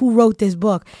said, "Who wrote this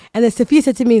book?" And then Sophia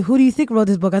said to me, "Who do you think wrote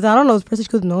this book?" I said, "I don't know this person." She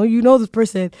goes, "No, you know this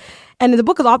person." And the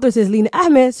book of the author says Lena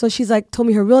Ahmed, so she's like told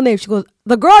me her real name. She goes,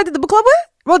 "The girl I did the book club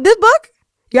with wrote this book."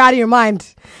 You're out of your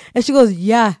mind. And she goes,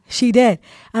 yeah, she did.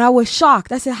 And I was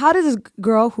shocked. I said, how does this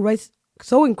girl who writes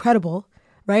so incredible,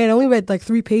 right? And I only read like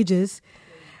 3 pages.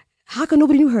 How come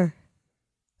nobody knew her?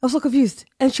 I was so confused.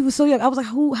 And she was so young. I was like,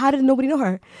 how did nobody know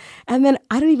her? And then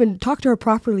I didn't even talk to her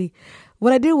properly.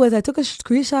 What I did was I took a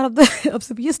screenshot of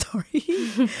Sophia's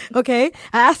story. Okay.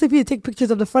 I asked Sophia to take pictures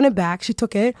of the front and back. She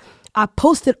took it. I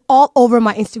posted all over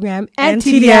my Instagram and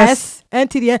TDS.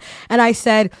 And I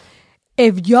said,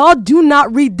 if y'all do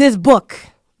not read this book,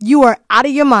 you are out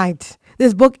of your mind.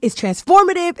 This book is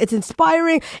transformative. It's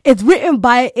inspiring. It's written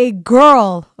by a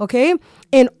girl, okay,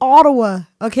 in Ottawa,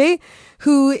 okay,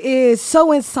 who is so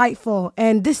insightful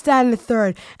and this, that, and the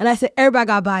third. And I said, everybody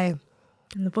got to buy it.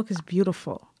 And the book is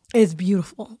beautiful. It's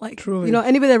beautiful. Like, truly. You know,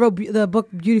 anybody that wrote the book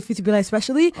Beauty to Be Like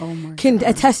especially can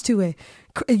attest to it.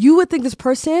 You would think this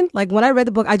person, like when I read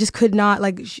the book, I just could not,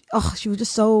 like, she was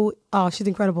just so, she's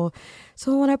incredible.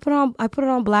 So when I put it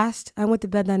on blast. I went to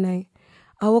bed that night.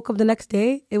 I woke up the next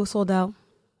day. It was sold out.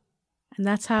 And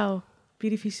that's how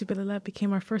Beauty Fisabilillah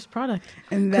became our first product.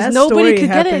 And that nobody could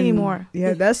happened, get it anymore.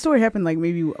 Yeah, that story happened like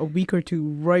maybe a week or two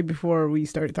right before we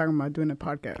started talking about doing a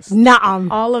podcast. Nah.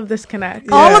 All of this connects.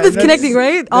 Yeah, all of this connecting,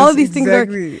 right? All of these things are.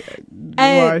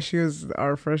 Why she was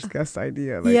our first guest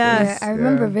idea. Like, Yes. I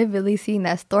remember vividly seeing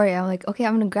that story. I'm like, okay,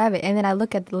 I'm gonna grab it, and then I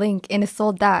look at the link and it's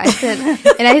sold out. I said,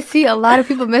 and I see a lot of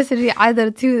people messaging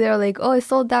either too. They're like, oh, it's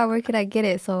sold out. Where can I get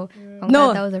it? So I'm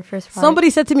glad that was our first product.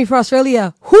 Somebody said to me from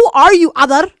Australia, "Who are you,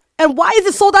 Adar? And why is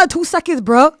it sold out in 2 seconds,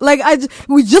 bro? Like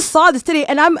we just saw this today,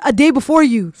 and I'm a day before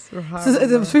you. So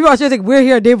people are like, we're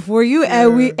here a day before you,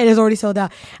 and it's already sold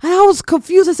out. And I was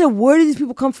confused. I said, where did these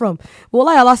people come from? Well,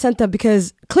 Allah sent them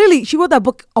because clearly she wrote that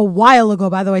book a while ago.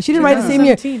 By the way, she didn't write it the same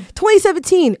year,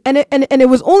 2017, and it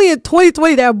was only in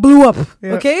 2020 that it blew up.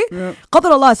 Okay, Qadr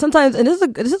Allah. Sometimes, and this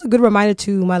is a good reminder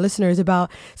to my listeners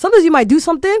about sometimes you might do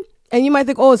something. And you might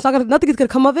think, oh, nothing is gonna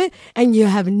come of it, and you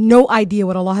have no idea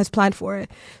what Allah has planned for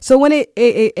it. So when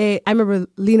I remember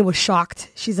Lena was shocked.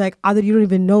 She's like, Adar, you don't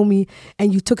even know me,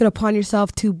 and you took it upon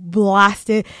yourself to blast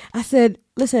it. I said,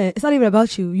 listen, it's not even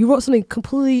about you. You wrote something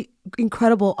completely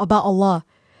incredible about Allah,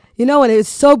 you know, and it's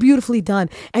so beautifully done.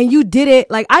 And you did it.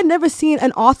 Like, I'd never seen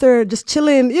an author just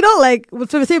chilling, you know, like with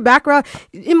the same background.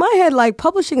 In my head, like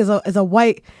publishing is a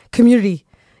white community,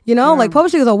 you know, like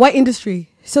publishing is a white industry.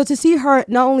 So to see her,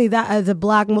 not only that as a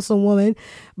black Muslim woman,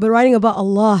 but writing about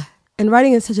Allah and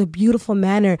writing in such a beautiful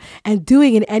manner and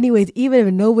doing it anyways, even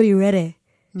if nobody read it.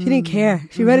 She didn't care.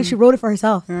 She read it. She wrote it for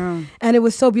herself. Yeah. And it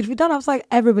was so beautifully done. I was like,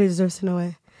 everybody deserves to know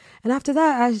it. And after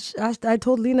that, I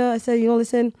told Lena, I said, you know,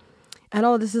 listen, I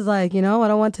know this is like, you know, I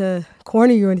don't want to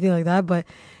corner you or anything like that, but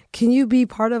can you be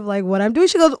part of like what I'm doing?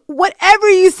 She goes, whatever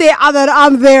you say,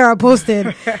 I'm there, I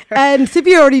posted. And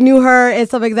Sippy already knew her and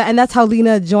stuff like that. And that's how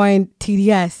Lena joined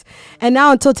TDS. And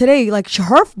now until today, like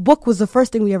her book was the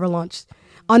first thing we ever launched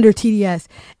under TDS.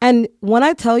 And when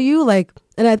I tell you, like,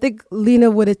 and I think Lena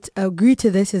would agree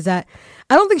to this, is that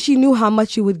I don't think she knew how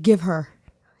much you would give her.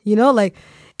 You know, like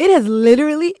it has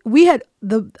literally, we had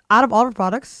out of all our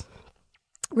products,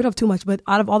 we don't have too much, but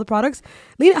out of all the products,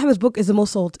 Lena Ahmed's book is the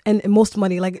most sold and most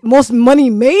money. Like most money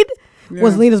made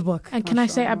was Lena's book. And can I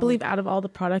say, I believe out of all the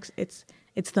products, it's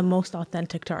the most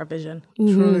authentic to our vision.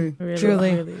 Mm-hmm. Really,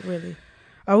 Truly. Really.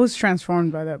 I was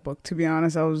transformed by that book, to be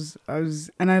honest. I was,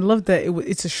 and I love that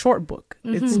it's a short book.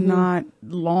 It's not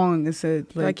long. It's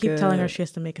I keep telling her she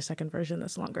has to make a second version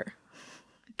that's longer.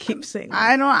 Keep saying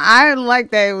that. I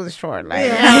like that it was short.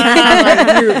 Like,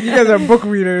 like you guys are book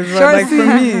readers, but like for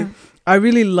me, I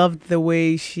really loved the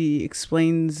way she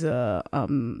explains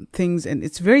things, and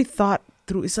it's very thought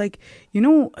through. It's like,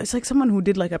 it's like someone who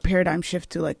did like a paradigm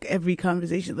shift to like every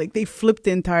conversation. Like they flipped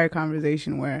the entire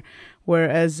conversation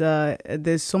whereas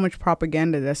there's so much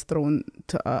propaganda that's thrown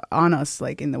on us,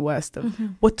 like in the West, of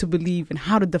what to believe and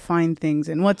how to define things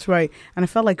and what's right. And I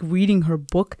felt like reading her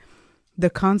book, the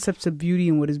concepts of beauty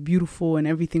and what is beautiful and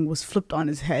everything was flipped on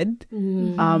his head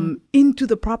into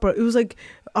the proper. It was like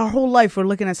our whole life we're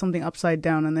looking at something upside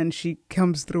down, and then she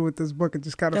comes through with this book and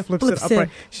just kind of flips it upright.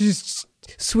 She just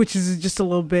switches it just a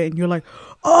little bit, and you're like,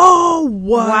 oh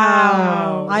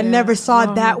wow. I never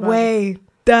saw it that way.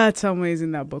 That's how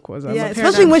amazing that book was.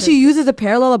 Especially when she uses a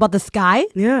parallel about the sky.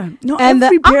 Yeah, no, and I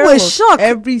was shocked.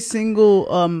 Every single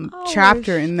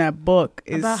chapter in that book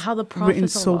is about how the Prophet written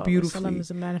so beautifully. Is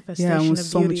a manifestation with of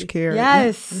so beauty. much care.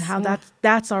 Yes, and how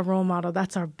that's our role model.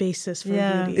 That's our basis for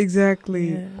beauty.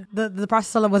 Exactly. Yeah. The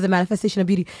Prophet was a manifestation of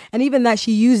beauty, and even that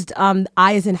she used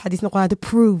ayahs in Hadith and Quran to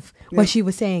prove what she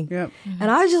was saying. Yep.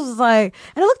 And I just was like,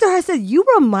 and I looked at her, I said, "You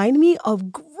remind me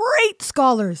of great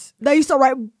scholars that used to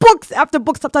write books after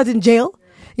books, sometimes in jail.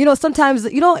 Sometimes,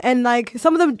 and like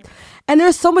some of them, and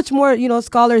there's so much more,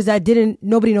 scholars that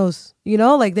nobody knows,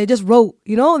 like they just wrote,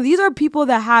 these are people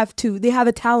that they have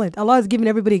a talent. Allah has given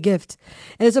everybody a gift,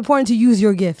 and it's important to use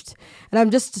your gift. And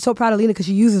I'm just so proud of Lena because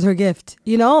she uses her gift,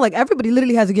 like everybody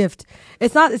literally has a gift.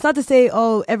 It's not to say,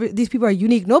 these people are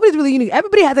unique. Nobody's really unique.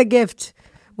 Everybody has a gift,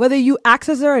 whether you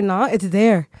access it or not, it's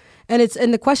there.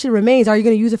 And the question remains, are you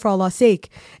going to use it for Allah's sake?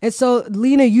 And so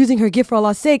Lena using her gift for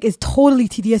Allah's sake is totally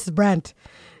TDS's brand,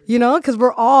 because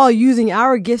we're all using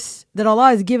our gifts that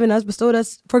Allah has given us, bestowed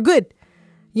us for good,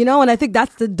 and I think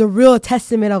that's the real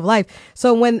testament of life.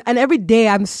 So and every day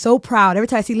I'm so proud. Every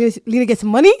time I see Lena gets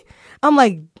money, I'm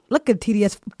like, look at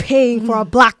TDS paying for a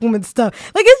black woman stuff.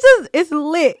 Like it's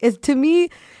lit. To me,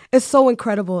 it's so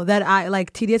incredible that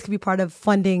TDS can be part of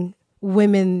funding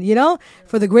women,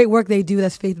 for the great work they do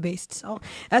that's faith-based. So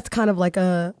that's kind of like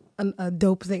a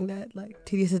dope thing that like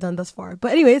TDS has done thus far.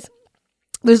 But anyways,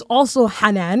 there's also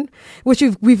Hanan, which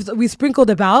we've sprinkled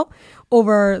about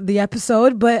over the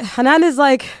episode, but Hanan is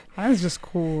like, Hanan's just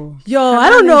cool. I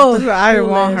don't know. I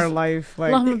want her life.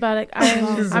 Like,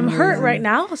 I'm hurt right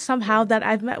now somehow that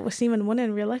I've met Wasim and Muna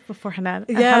in real life before Hanan.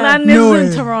 Yeah. Hanan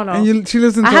lives in Toronto. And she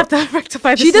lives in I have to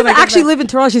rectify this. She doesn't actually live in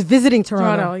Toronto. She's visiting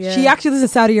Toronto. Yeah. She actually lives in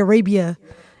Saudi Arabia.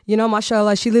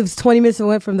 Mashallah, she lives 20 minutes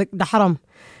away from the Haram.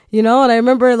 And I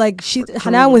remember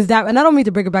Hanan was that, and I don't mean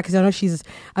to bring her back because I know she's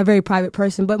a very private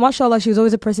person, but mashallah, she was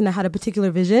always a person that had a particular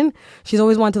vision. She's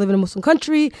always wanted to live in a Muslim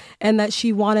country and that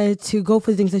she wanted to go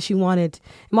for the things that she wanted.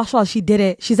 And mashallah, she did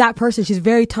it. She's that person. She's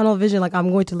very tunnel vision. Like, I'm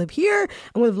going to live here.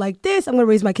 I'm going to live like this. I'm going to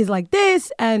raise my kids like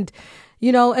this. And,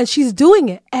 and she's doing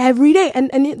it every day. And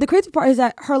the crazy part is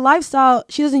that her lifestyle,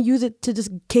 she doesn't use it to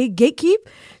just gatekeep.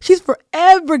 She's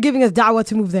forever giving us da'wah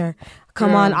to move there.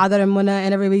 Come on, Adar and Muna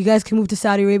and everybody. You guys can move to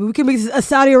Saudi Arabia. We can make a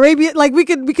Saudi Arabia. Like we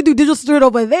could do digital student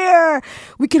over there.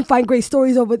 We can find great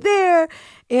stories over there.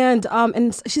 And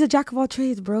she's a jack of all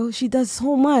trades, bro. She does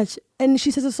so much. And she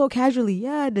says it so casually.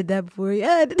 Yeah, I did that before.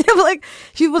 Yeah, I did that. Like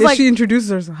she was like, she introduces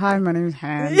herself. Hi, my name is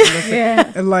Han.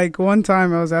 And like one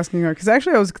time I was asking her, because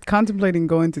actually I was contemplating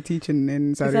going to teach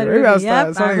in Saudi Arabia. I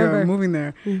was starting moving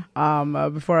there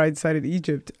before I decided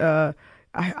Egypt. I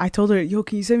told her, yo,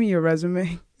 can you send me your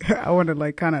resume? I want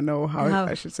to kind of know how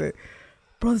I should say it.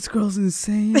 Bro, this girl's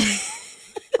insane.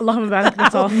 Allahumma barak,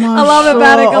 that's all. Allahumma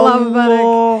barak.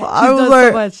 I was like,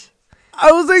 so much.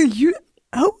 I was like,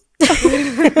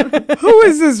 who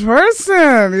is this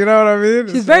person? You know what I mean?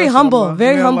 She's very humble,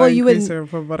 very humble. You would,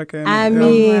 I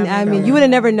mean, you would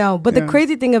have never known. But the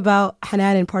crazy thing about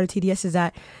Hanan and part of TDS is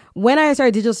that when I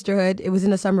started Digital Sisterhood, it was in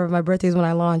the summer of my birthday is when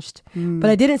I launched. But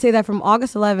I didn't say that from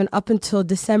August 11 up until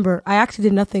December, I actually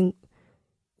did nothing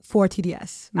for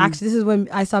TDS. Actually, this is when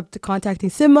I stopped contacting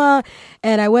Sima,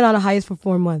 and I went on a hiatus for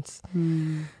 4 months.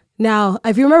 Now,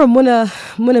 if you remember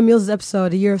Muna Mills'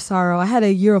 episode, A Year of Sorrow, I had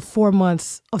a year of 4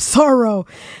 months of sorrow.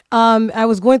 I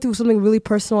was going through something really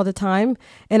personal at the time,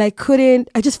 and I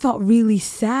just felt really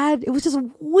sad. It was just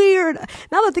weird.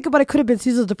 Now that I think about it, it could have been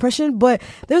seasonal depression, but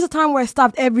there was a time where I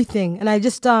stopped everything, and I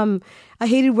just, I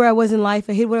hated where I was in life.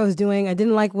 I hated what I was doing. I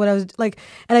didn't like what I was like,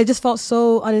 and I just felt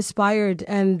so uninspired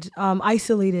and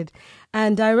isolated.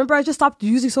 And I remember I just stopped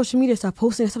using social media, stopped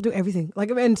posting, I stopped doing everything.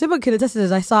 And Simba can attest to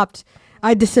this.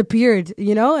 I disappeared,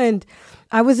 and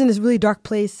I was in this really dark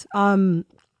place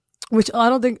which I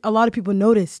don't think a lot of people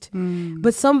noticed.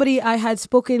 But somebody I had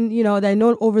spoken, that I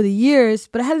known over the years,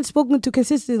 but I hadn't spoken to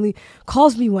consistently,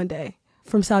 calls me one day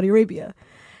from Saudi Arabia.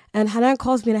 And Hanan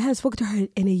calls me, and I hadn't spoken to her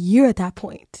in a year at that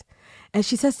point. And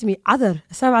she says to me, Adar,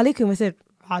 assalamu alaikum. I said,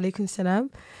 alaikum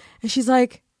salam. And she's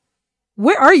like,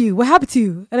 where are you? What happened to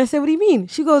you? And I said, what do you mean?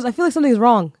 She goes, I feel like something's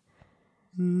wrong.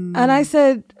 And I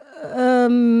said, well,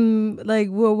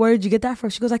 where did you get that from?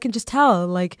 She goes, I can just tell.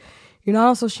 Like, you're not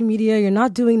on social media. You're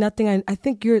not doing nothing. I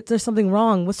think there's something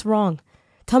wrong. What's wrong?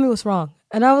 Tell me what's wrong.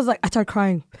 And I was like, I started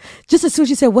crying. Just as soon as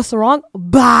she said, what's wrong?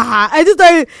 Bah! I just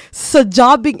started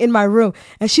sobbing in my room.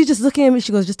 And she's just looking at me.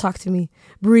 She goes, just talk to me.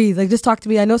 Breathe. Like, just talk to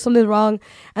me. I know something's wrong.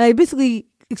 And I basically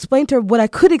explained to her what I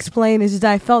could explain is that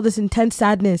I felt this intense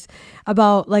sadness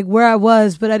about like where I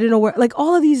was, but I didn't know where, like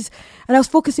all of these, and I was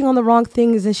focusing on the wrong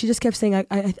things. And she just kept saying,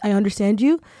 I understand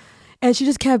you. And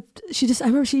I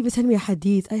remember she even sent me a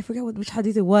hadith. I forget which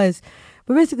hadith it was.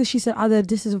 But basically she said, Adar,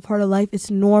 this is a part of life.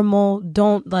 It's normal.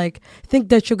 Don't like think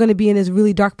that you're going to be in this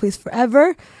really dark place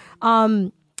forever.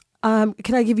 Can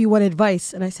I give you one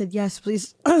advice? And I said, yes,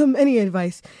 please. Any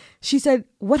advice? She said,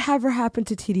 whatever happened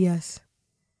to TDS?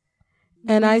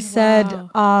 And I said,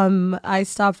 I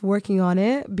stopped working on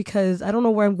it because I don't know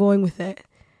where I'm going with it.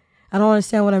 I don't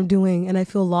understand what I'm doing. And I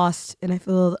feel lost and I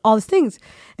feel all these things.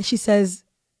 And she says,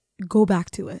 go back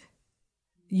to it.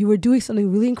 You were doing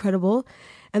something really incredible.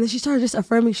 And then she started just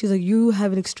affirming. She's like, you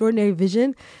have an extraordinary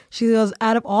vision. She goes,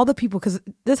 out of all the people, because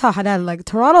this is how Hanan, like,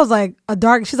 Toronto's like a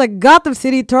dark, she's like Gotham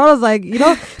City. Toronto's like,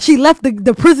 she left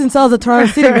the prison cells of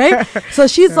Toronto City, right? So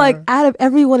she's like, out of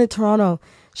everyone in Toronto,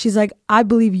 she's like, I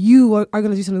believe you are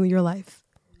going to do something with your life.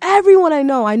 Everyone I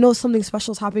know something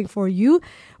special is happening for you,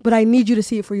 but I need you to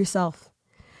see it for yourself.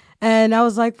 And I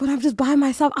was like, but I'm just by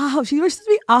myself. I'll help. She listens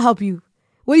to me. I'll help you.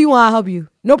 What do you want? I'll help you.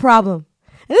 No problem.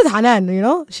 And this is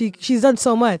Hanan, she's done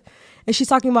so much. And she's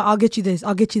talking about, I'll get you this.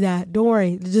 I'll get you that. Don't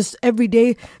worry. Just every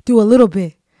day, do a little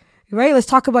bit. Right? Let's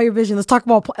talk about your vision. Let's talk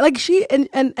about, like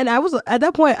and I was, at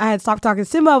that point, I had stopped talking to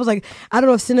Simba. I was like, I don't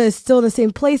know if Sina is still in the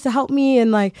same place to help me.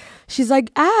 And like, she's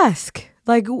like, ask.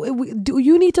 Like, do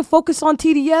you need to focus on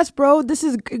TDS, bro? This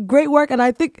is great work. And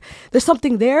I think there's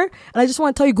something there. And I just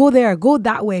want to tell you, go there. Go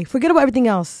that way. Forget about everything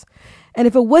else. And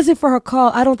if it wasn't for her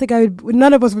call, I don't think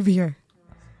none of us would be here.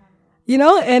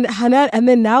 And Hanan, and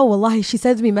then now, wallahi, she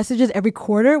sends me messages every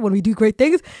quarter when we do great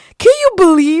things. Can you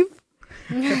believe?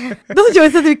 That's what she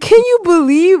said to me. Can you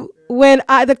believe when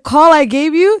the call I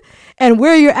gave you and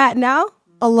where you're at now?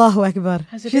 Allahu Akbar.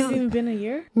 Has it even been a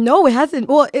year? No, it hasn't.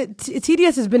 Well,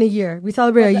 TDS has been a year. We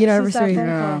celebrate our year anniversary.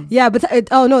 Yeah, but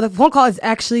the phone call is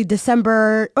actually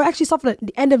December, or actually something at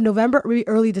the end of November, maybe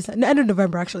early December, end of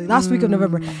November actually, last week of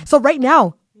November. So right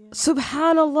now.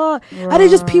 Subhanallah. Wow. I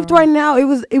just peeped right now. It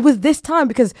was this time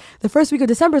because the first week of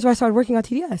December is where I started working on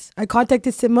TDS. I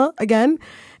contacted Simma again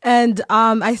and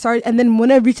I started, and then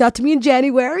Muna reached out to me in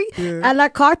January and I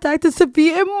contacted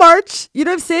Safiya in March. You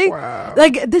know what I'm saying? Wow.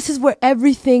 Like this is where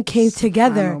everything came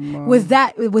together was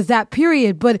that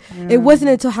period. But it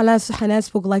wasn't until Hanan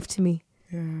spoke life to me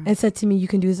and said to me, you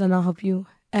can do this and I'll help you.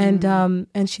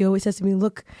 And she always says to me,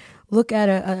 look at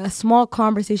a small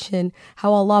conversation,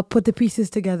 how Allah put the pieces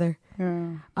together.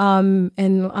 And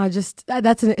I just,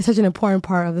 that's such an important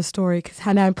part of the story because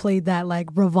Hanan played that like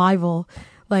revival,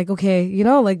 like, okay,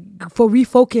 like for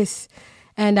refocus.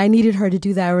 And I needed her to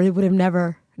do that or it would have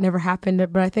never happened.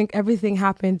 But I think everything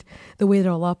happened the way that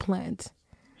Allah planned.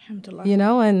 And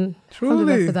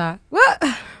truly for that. What?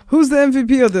 Who's the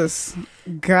MVP of this?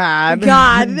 God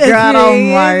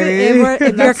Almighty.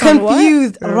 If you're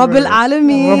confused, Rabbil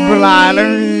Alameen.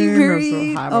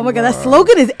 Oh my God, that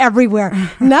slogan is everywhere.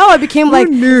 Now I became like,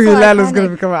 who knew Hilal was going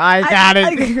to become I got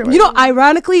it.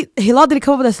 Ironically, Hilal didn't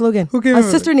come up with that slogan. Who came A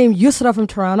sister named Yusra from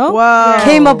Toronto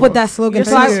came up with that slogan.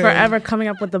 Yusra's forever coming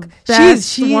up with the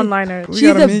best one-liner. We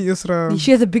gotta meet Yusra.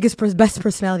 She has the best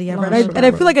personality ever. And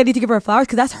I feel like I need to give her flowers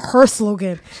because that's her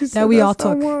slogan that we all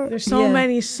took. There's so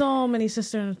many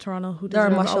sisters in Toronto who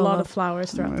deserve a lot of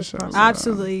flowers throughout this process.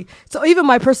 Absolutely. So even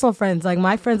my personal friends, like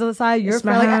my friends on the side, your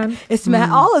friend, like Ismahan,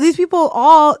 all of these people,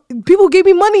 people gave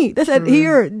me money. They said,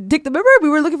 here, Dick, remember we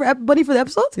were looking for money for the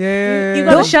episodes? Yeah. You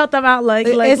gotta shout them out like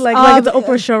it's the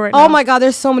Oprah show right now. Oh my God,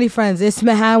 there's so many friends.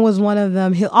 Ismahan was one of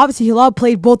them. Hilal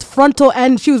played both frontal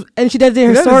and she did it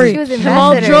in her story.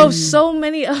 Hilal drove so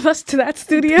many of us to that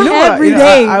studio every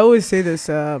day. I always say this,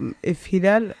 if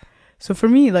Hilal, so for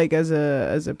me, like as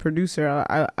a producer,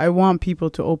 I want people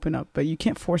to open up, but you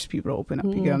can't force people to open up.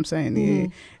 You get what I'm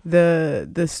saying?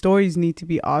 The stories need to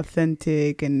be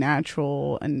authentic and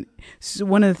natural. And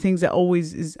one of the things that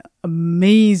always is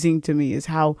amazing to me is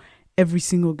how every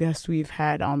single guest we've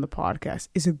had on the podcast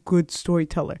is a good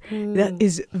storyteller. That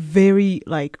is very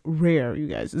like rare, you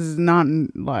guys. This is not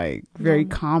like very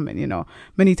common, you know.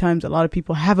 Many times a lot of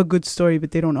people have a good story,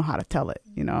 but they don't know how to tell it,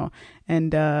 you know.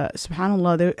 And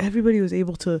subhanAllah, everybody was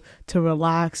able to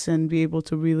relax and be able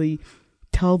to really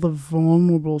tell the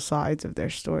vulnerable sides of their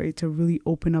story, to really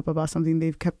open up about something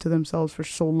they've kept to themselves for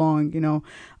so long, you know.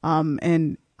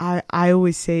 And I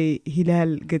always say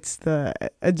Hilal gets the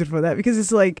ajr for that, because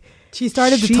it's like she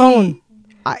started the tone.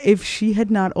 If she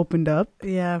had not opened up,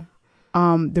 yeah.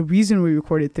 The reason we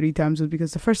recorded 3 times was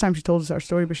because the first time she told us our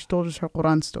story, but she told us her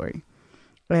Quran story,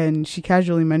 and she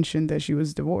casually mentioned that she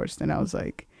was divorced, and I was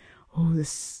like, oh,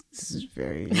 this is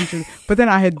very interesting. But then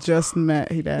I had just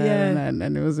met Hilal,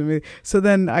 and it was amazing. So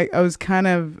then I was kind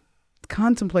of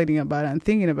contemplating about it and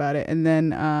thinking about it, and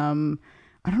then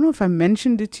I don't know if I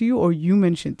mentioned it to you or you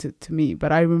mentioned it to me,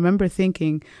 but I remember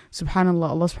thinking, subhanAllah,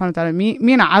 Allah subhanahu wa ta'ala, me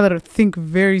and Adar think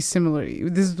very similarly.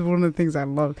 This is one of the things I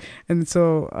love. And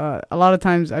so a lot of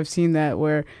times I've seen that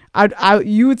where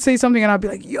you would say something and I'd be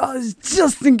like, yo, I was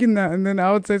just thinking that. And then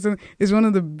I would say something. It's one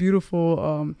of the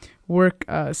beautiful work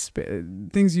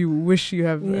things you wish you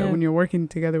have when you're working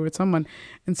together with someone.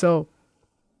 And so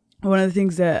one of the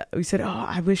things that we said,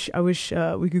 I wish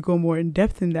we could go more in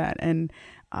depth in that. And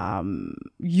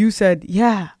you said,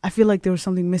 yeah, I feel like there was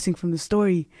something missing from the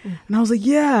story. And I was like,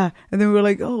 yeah. And then we were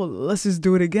like, oh, let's just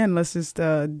do it again. Let's just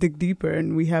dig deeper.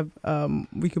 And we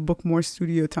could book more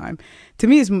studio time. To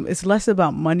me, it's less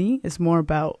about money. It's more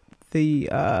about the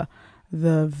how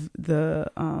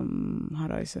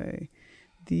do I say,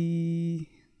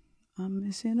 I'm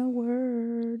missing a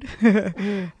word.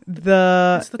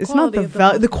 It's not the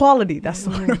value, the quality. That's the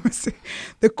word I'm missing.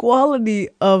 The quality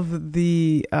of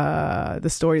the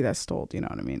story that's told. You know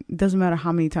what I mean? It doesn't matter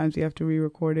how many times we have to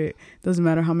re-record it. It doesn't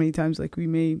matter how many times like we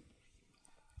may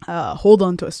hold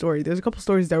on to a story. There's a couple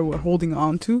stories that we're holding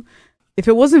on to. If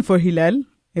it wasn't for Hilal,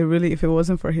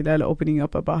 opening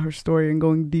up about her story and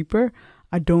going deeper,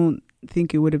 I don't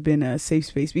think it would have been a safe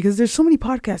space, because there's so many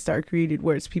podcasts that are created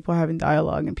where it's people having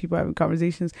dialogue and people having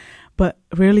conversations, but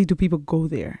rarely do people go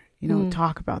there, you know,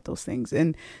 talk about those things.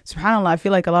 And subhanAllah, I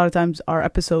feel like a lot of times our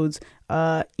episodes,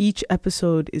 each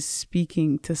episode is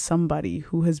speaking to somebody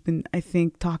who has been, I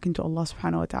think, talking to Allah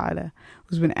subhanahu wa ta'ala,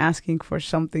 who's been asking for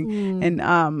something. And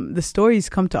the stories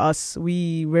come to us.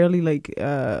 We rarely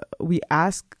we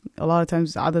ask a lot of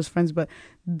times others' friends, but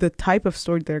the type of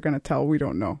story they're going to tell, we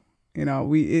don't know. You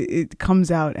know, it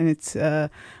comes out, and it's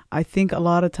I think a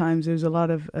lot of times there's a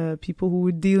lot of people who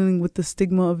are dealing with the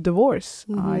stigma of divorce.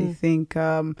 I think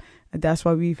that's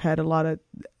why we've had a lot of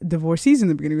divorcees in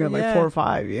the beginning. We had like 4 or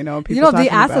 5, you know. People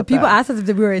asked us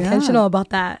if we were intentional about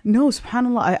that. No,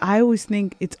 subhanAllah, I always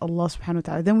think it's Allah subhanahu wa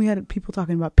ta'ala. Then we had people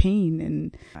talking about pain,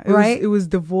 and it was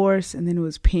divorce, and then it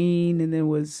was pain, and then it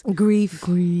was grief,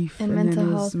 and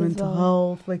mental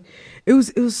health. Like it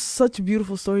was such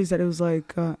beautiful stories that it was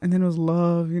like, and then it was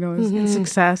love, you know, and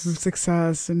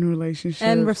success and relationships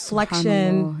and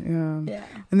reflection. Yeah.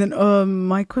 And then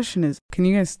my question is, can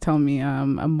you guys tell me a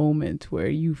moment where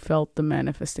you felt the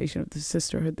manifestation of the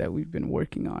sisterhood that we've been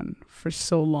working on for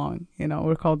so long? You know,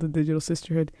 we're called the Digital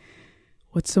Sisterhood.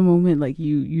 What's the moment like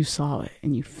you saw it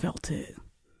and you felt it?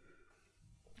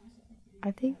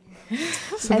 I think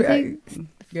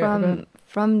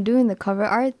from doing the cover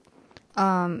art,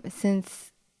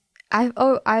 since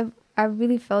I've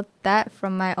really felt that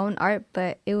from my own art,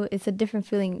 but it's a different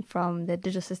feeling from the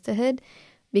Digital Sisterhood,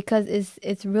 because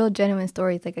it's real genuine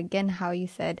stories. Like again, how you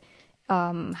said,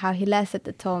 how Hilal set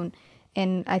the tone.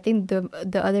 And I think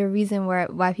the other reason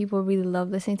why people really love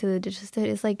listening to the Digital Sisterhood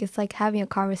is like, it's like having a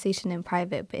conversation in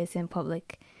private, but it's in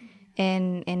public,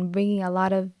 and bringing a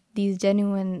lot of these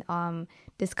genuine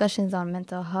discussions on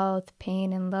mental health,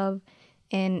 pain, and love,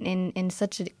 in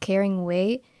such a caring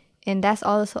way. And that's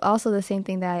also the same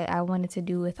thing that I wanted to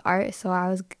do with art. So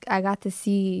I got to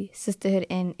see sisterhood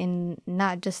in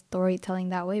not just storytelling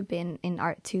that way, but in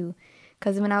art too.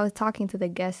 Because when I was talking to the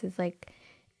guests, it's like,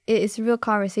 it's real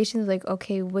conversations. Like,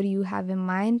 okay, what do you have in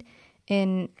mind,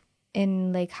 and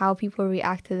like how people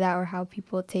react to that, or how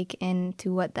people take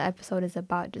into what the episode is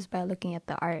about just by looking at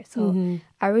the art. So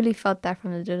I really felt that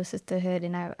from the Digital Sisterhood,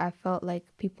 and I felt like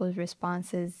people's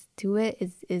responses to it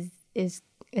is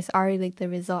already like the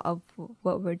result of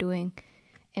what we're doing,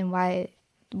 and why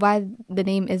the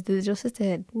name is the Digital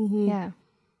Sisterhood. Yeah,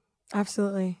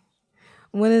 absolutely.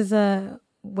 When was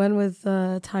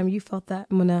the time you felt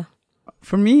that, Muna?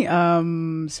 For me,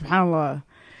 subhanAllah,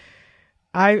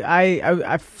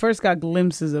 I first got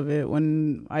glimpses of it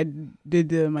when I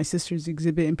did my sister's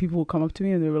exhibit, and people would come up to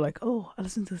me and they were like, "Oh, I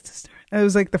listened to the sister." And it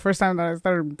was like the first time that I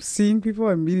started seeing people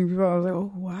and meeting people. I was like,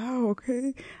 "Oh, wow,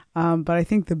 okay." But I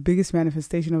think the biggest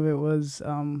manifestation of it was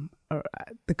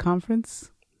the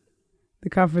conference. The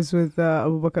conference with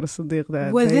Abu Bakr as-Siddiq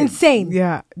that was insane.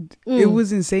 Yeah, it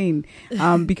was insane.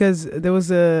 Because there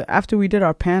was after we did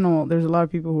our panel, there's a lot of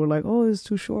people who were like, "Oh, it's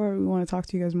too short. We want to talk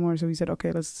to you guys more." So we said,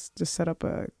 "Okay, let's just set up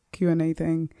a Q&A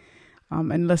thing,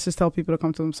 and let's just tell people to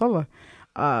come to the Musalla."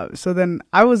 So then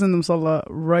I was in the Musalla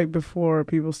right before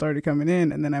people started coming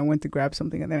in, and then I went to grab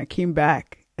something, and then I came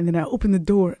back, and then I opened the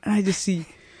door, and I just see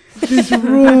this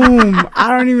room.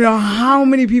 I don't even know how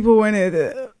many people were in it.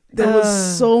 There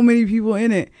was so many people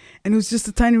in it, and it was just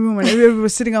a tiny room, and everybody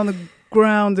was sitting on the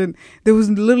ground, and there was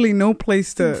literally no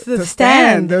place to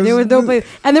stand. There was no place,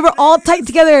 and they were all tight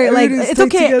together. Like, it's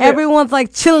okay. Together. Everyone's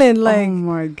like chilling. Like, oh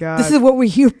my god, this is what we're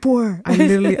here for.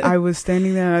 I was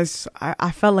standing there, and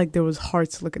I felt like there was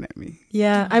hearts looking at me.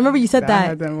 Yeah, I remember you said that. I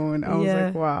had that moment. I was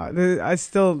like, wow. I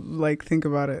still like think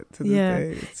about it to this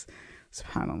day. It's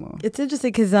subhanAllah. It's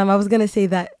interesting because I was gonna say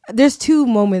that there's two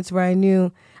moments where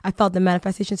I felt the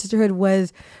manifestation of sisterhood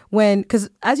was when,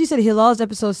 because as you said, Hilal's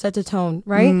episode set the tone,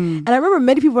 right? And I remember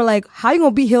many people were like, "How are you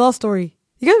gonna beat Hilal's story?"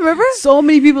 You guys remember? So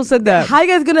many people said that. How you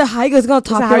guys gonna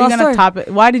top Hilal's story? Top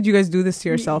it? Why did you guys do this to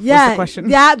yourself? Yeah, was the question.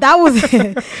 Yeah, that was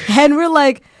it. And we're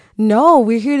like, no,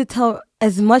 we're here to tell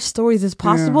as much stories as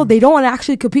possible. They don't want to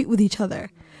actually compete with each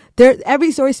other.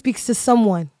 Every story speaks to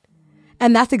someone.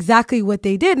 And that's exactly what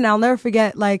they did. And I'll never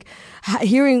forget, like,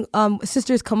 hearing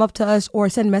sisters come up to us or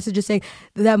send messages saying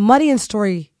that Mariam's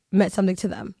story meant something to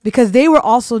them because they were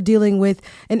also dealing with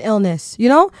an illness,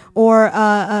 or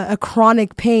a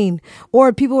chronic pain.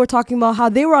 Or people were talking about how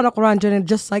they were on a Quran journey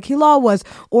just like Hilal was.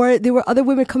 Or there were other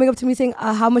women coming up to me saying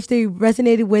how much they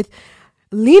resonated with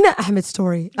Lena Ahmed's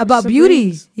story about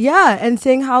beauty. Yeah. And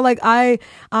saying how like I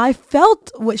felt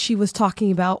what she was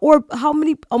talking about, or how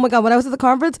many, oh my God, when I was at the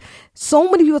conference, so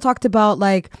many people talked about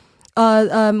like,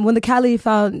 when the Caliph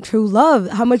found true love,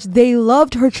 how much they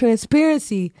loved her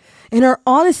transparency and her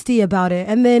honesty about it.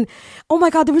 And then, oh my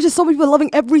God, there was just so many people loving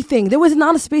everything. There was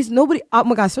not a space, nobody, oh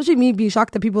my God, especially me being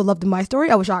shocked that people loved my story.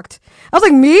 I was shocked. I was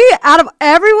like, me? Out of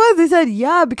everyone? They said,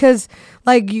 yeah, because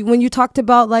like when you talked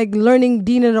about like learning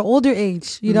deen at an older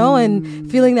age, and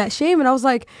feeling that shame. And I was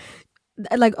like,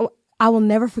 I will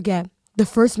never forget the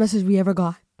first message we ever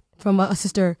got from a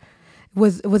sister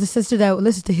was a sister that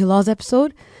listened to Hilal's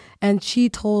episode. And she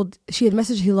had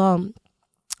messaged Hilal,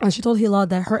 and she told Hilal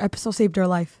that her episode saved her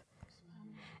life.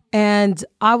 And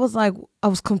I was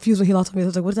confused when Hilal told me. I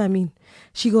was like, what does that mean?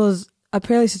 She goes,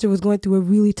 apparently sister was going through a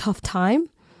really tough time,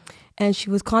 and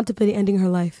she was contemplating ending her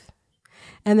life.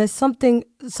 And there's so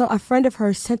a friend of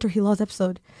hers sent her Hilal's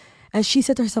episode, and she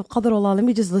said to herself, Qadarullah, let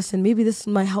me just listen. Maybe this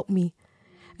might help me.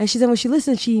 And she said when she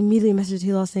listened, she immediately messaged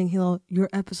Hilal saying, Hilal, your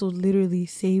episode literally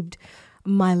saved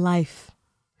my life.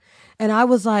 And I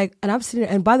was like, and I'm sitting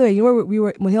there, and by the way, where we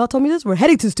were, when Hilal told me this, we're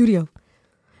heading to the studio.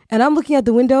 And I'm looking at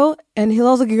the window, and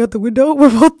Hilal's looking out the window. We're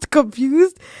both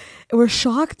confused, and we're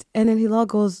shocked. And then Hilal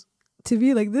goes to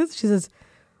me like this. She says,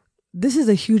 this is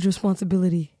a huge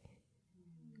responsibility,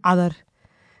 Adar.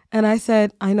 And I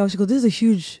said, I know. She goes, this is a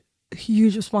huge,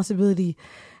 huge responsibility.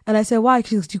 And I said, why?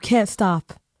 She goes, you can't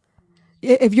stop.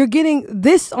 If you're getting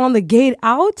this on the gate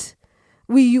out,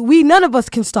 we none of us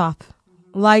can stop.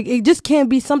 Like, it just can't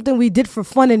be something we did for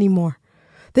fun anymore.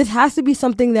 This has to be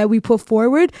something that we put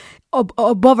forward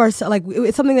above ourselves. Like,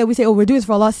 it's something that we say, oh, we're doing this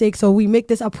for Allah's sake, so we make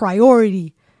this a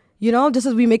priority. Just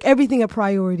as we make everything a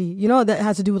priority, that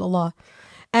has to do with Allah.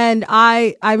 And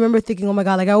I remember thinking, oh my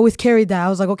God, like I always carried that. I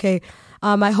was like, okay,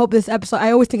 I hope this episode,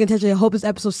 I always think intentionally, I hope this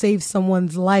episode saves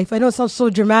someone's life. I know it sounds so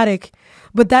dramatic,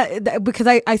 but that because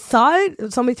I saw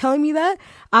it, somebody telling me that,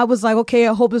 I was like, okay,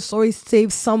 I hope the story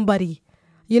saves somebody,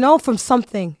 from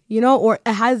something, or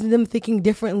it has them thinking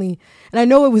differently. And I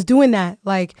know it was doing that.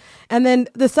 Like, and then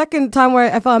the second time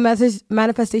where I felt a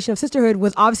manifestation of sisterhood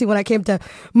was obviously when I came to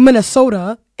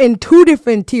Minnesota in 2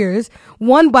 different tiers.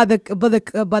 One by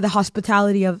the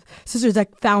hospitality of sisters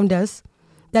that found us,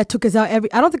 that took us out I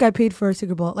don't think I paid for a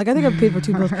Super Bowl. Like, I think I paid for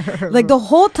 2 bills. Like, the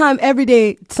whole time, every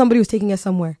day, somebody was taking us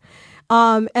somewhere.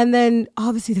 And then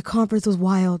obviously the conference was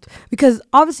wild because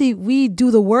obviously we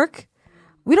do the work.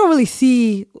 We don't really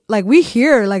see, like, we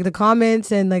hear like the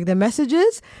comments and like the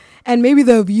messages and maybe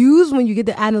the views when you get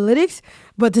the analytics,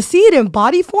 but to see it in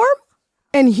body form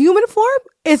and human form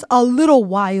is a little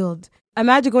wild.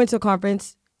 Imagine going to a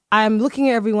conference I'm looking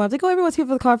at everyone. I was like, oh, everyone's here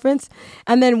for the conference.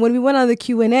 And then when we went on the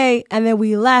Q&A, and then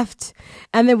we left,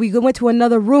 and then we went to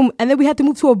another room, and then we had to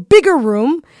move to a bigger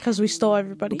room. Because we stole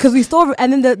everybody.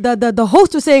 And then the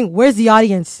host was saying, where's the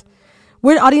audience?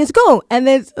 Where'd the audience go? And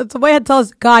then somebody had to tell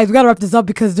us, guys, we gotta wrap this up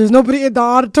because there's nobody in the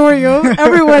auditorium.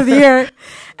 Everyone's here.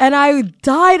 And I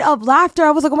died of laughter.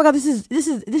 I was like, oh my God, this is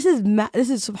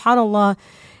subhanAllah.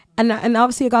 And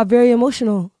obviously I got very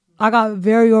emotional. I got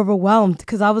very overwhelmed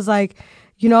because I was like,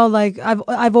 you know, like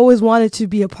I've always wanted to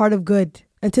be a part of good,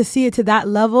 and to see it to that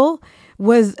level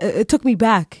it took me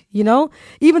back, you know,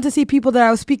 even to see people that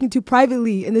I was speaking to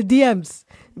privately in the DMs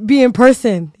be in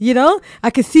person, you know,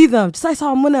 I could see them. Just I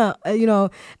saw Muna, you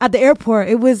know, at the airport.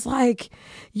 It was like,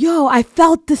 yo, I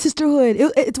felt the sisterhood.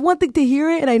 It's one thing to hear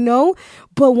it, and I know,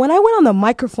 but when I went on the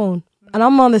microphone and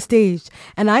I'm on the stage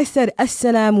and I said,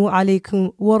 Assalamu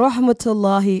alaikum wa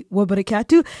rahmatullahi wa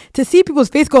barakatuh, to see people's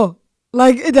face go,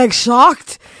 like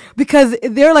shocked, because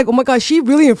they're like, oh my God, she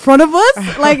really in front of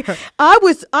us? Like, I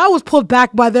was pulled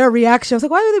back by their reaction. I was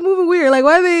like, why are they moving weird? Like,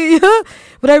 why are they,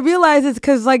 but I realized it's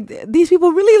because like these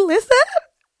people really listen.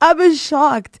 I've been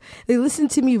shocked. They listen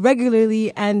to me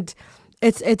regularly, and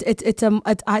that's when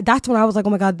I was like, oh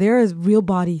my God, there is real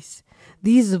bodies.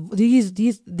 These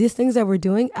things that we're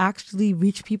doing actually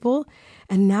reach people,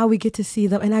 and now we get to see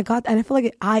them. And I feel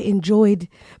like I enjoyed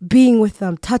being with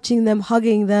them, touching them,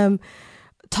 hugging them,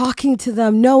 talking to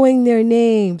them, knowing their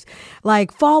names,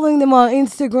 like following them on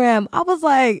Instagram. I was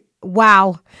like,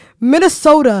 wow,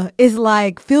 Minnesota is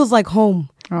like, feels like home,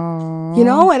 you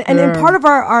know, and part of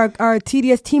our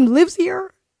TDS team lives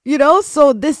here, you know,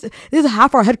 so this is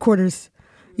half our headquarters,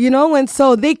 you know, and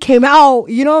so they came out,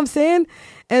 you know what I'm saying?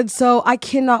 And so I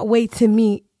cannot wait to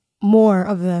meet more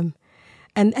of them.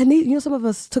 And they, you know, some of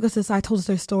us took us aside, told us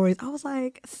their stories. I was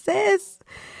like, sis,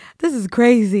 this is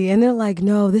crazy. And they're like,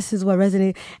 no, this is what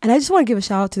resonated. And I just want to give a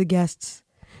shout out to the guests.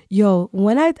 Yo,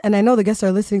 and I know the guests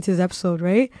are listening to this episode,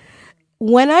 right?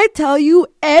 When I tell you,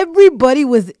 everybody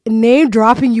was name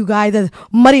dropping you guys as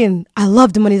Marian, I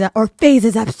loved Maria's, or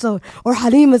Faiz's episode, or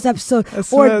Halima's episode,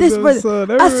 or this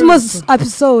Asma's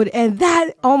episode, and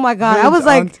that, oh my God, I was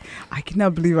like, I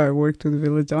cannot believe I worked with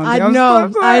Village Auntie. I know.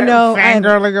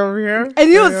 Fangirling over here. And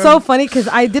you know what's so funny? Because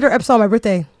I did her episode on my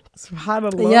birthday.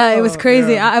 SubhanAllah. Yeah, it was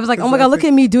crazy. I was like, oh my God, look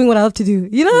at me doing what I love to do,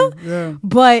 you know? Yeah.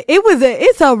 But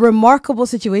it's a remarkable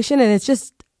situation, and it's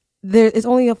just, it's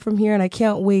only up from here, and I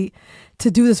can't wait to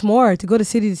do this more, to go to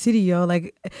city, yo.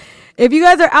 Like, if you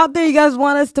guys are out there, you guys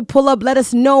want us to pull up, let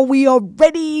us know. We are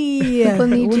ready. People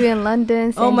need you in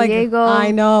London, San Diego. God.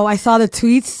 I know. I saw the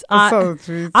tweets.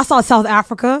 I saw South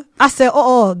Africa. I said,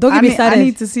 don't get me excited. I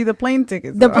need to see the plane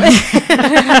tickets.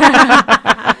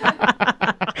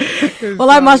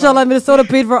 Well, mashallah, Minnesota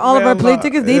paid for all of our plane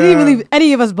tickets. They didn't even leave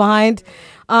any of us behind.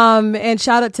 And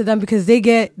shout out to them, because they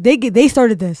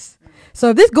started this.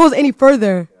 So if this goes any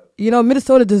further, you know,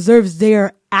 Minnesota deserves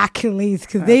their accolades,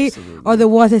 because they are the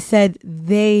ones that said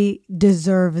they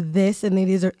deserve this, and they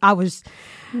deserve.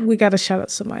 We got to shout out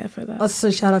Samaya for that.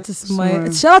 Also, shout out to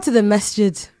Samaya. Shout out to the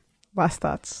masjid. Last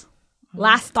thoughts.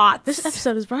 This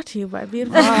episode is brought to you by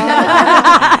Beautiful.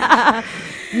 Last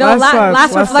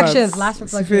reflections. Last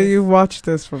reflections. You watched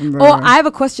this from there. Oh, I have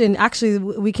a question. Actually,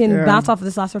 we can bounce off of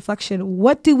this last reflection.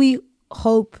 What do we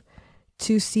hope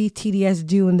to see TDS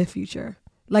do in the future?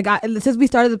 Like, since we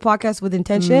started the podcast with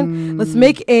intention, let's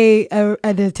make an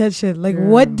intention. Like,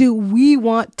 what do we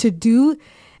want to do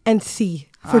and see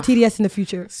for TDS in the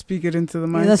future? Speak it into the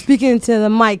mic. Let's speak it into the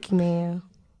mic, man.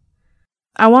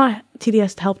 I want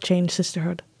TDS to help change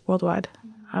sisterhood worldwide.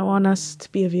 I want us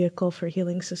to be a vehicle for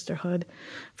healing sisterhood,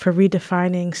 for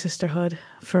redefining sisterhood,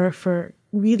 for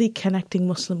really connecting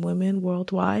Muslim women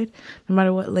worldwide, no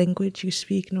matter what language you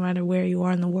speak, no matter where you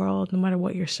are in the world, no matter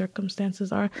what your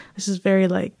circumstances are. This is very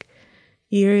like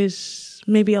years,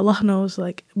 maybe Allah knows,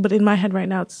 like, but in my head right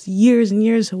now, it's years and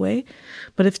years away.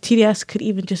 But if TDS could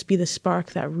even just be the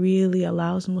spark that really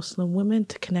allows Muslim women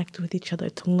to connect with each other,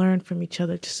 to learn from each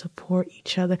other, to support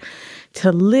each other,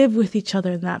 to live with each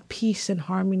other in that peace and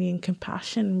harmony and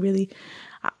compassion. Really,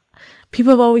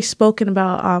 people have always spoken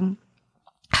about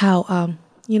how,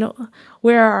 you know,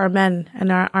 where are our men?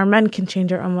 And our men can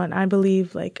change our ummah. And I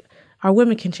believe, like, our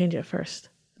women can change it first.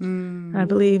 And I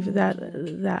believe that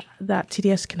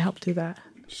TDS can help do that.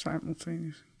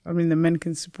 Simultaneous. I mean, the men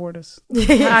can support us.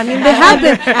 I mean, they have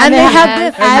been, and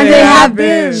they have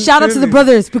been. Shout out to the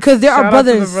brothers, because there are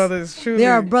brothers.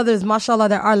 There are brothers, mashallah,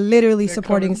 that are literally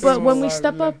supporting. But when we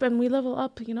step up and we level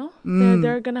up, you know,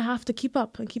 they're gonna have to keep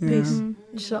up and keep pace.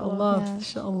 Inshallah,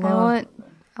 inshallah.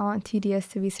 I want TDS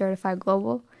to be certified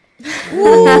global.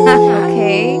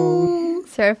 Okay.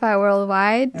 Certified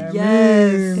worldwide.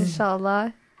 Yes.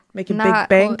 Inshallah. Making big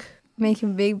bank.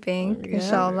 Making big bank,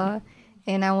 inshallah.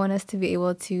 And I want us to be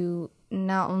able to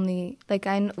not only, like,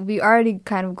 we already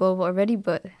kind of global already,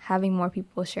 but having more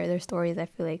people share their stories, I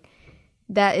feel like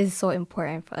that is so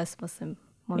important for us Muslim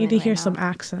women. Need to right hear now. some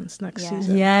accents next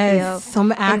season. Yes,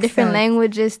 some accents. In different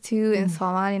languages too, in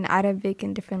Somali and Arabic,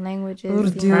 in different languages.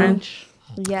 Urdu. French.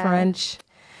 Yeah. French.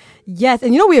 Yes,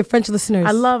 and you know we have French listeners.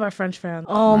 I love our French fans.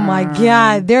 Oh my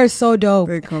God, they're so dope.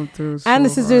 They come through. And the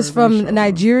so sisters hard, from mashallah.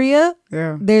 Nigeria,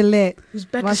 Yeah. they're lit.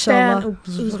 Uzbekistan. Mashallah.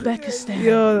 Uzbekistan.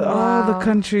 Yo, all the Wow.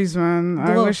 countries, man.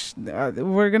 I Look. wish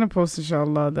we're gonna post,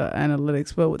 inshallah, the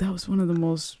analytics. But that was one of the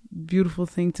most beautiful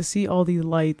things to see all these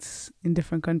lights in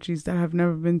different countries that I've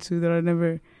never been to, that I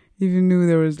never even knew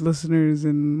there was listeners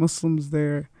and Muslims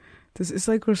there. It's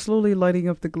like we're slowly lighting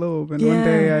up the globe, and one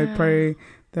day I pray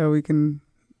that we can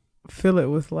fill it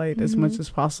with light as much as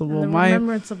possible. And the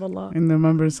remembrance of Allah. In the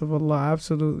remembrance of Allah,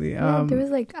 absolutely. Yeah, there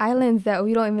was like islands that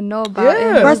we don't even know about. Yeah.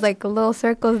 And there was like little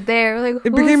circles there. Like,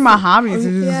 it became my hobby to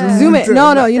just Yeah. Zoom it.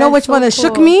 No, you know That's which one that so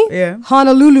shook cool. me? Yeah.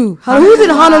 Honolulu. Who's in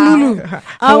Honolulu?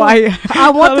 Hawaii. I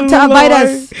want them to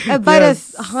Honolulu, invite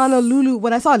yes. us Honolulu.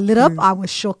 When I saw it lit up, I was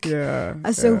shook. Yeah.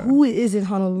 I said, yeah. who is in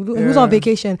Honolulu? And who's Yeah. on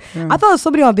vacation? Yeah. I thought it was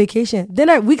somebody on vacation.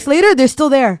 Then weeks later, they're still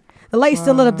there. The light's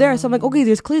still lit up there. So I'm like, okay,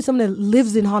 there's clearly someone that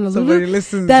lives in Somebody Honolulu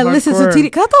listens. that listens to hardcore. TD.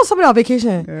 Because I thought it was somebody on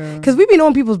vacation. Yeah. Because we be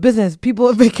knowing people's business.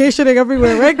 People vacationing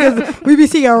everywhere, right? Because we be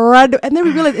seeing a random. And then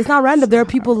we realize it's not random. There are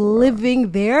people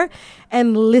living there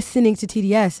and listening to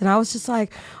TDS. And I was just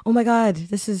like, oh my God,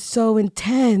 this is so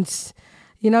intense.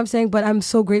 You know what I'm saying? But I'm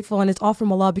so grateful. And it's all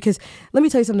from Allah. Because let me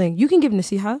tell you something. You can give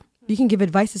nasiha. You can give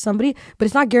advice to somebody. But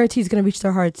it's not guaranteed it's going to reach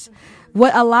their hearts.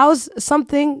 What allows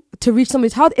something to reach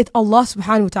somebody's heart, it's Allah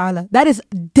subhanahu wa ta'ala. That is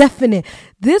definite.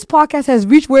 This podcast has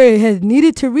reached where it has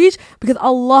needed to reach because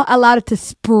Allah allowed it to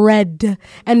spread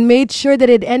and made sure that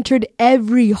it entered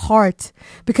every heart.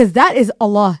 Because that is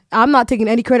Allah. I'm not taking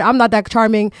any credit. I'm not that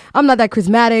charming. I'm not that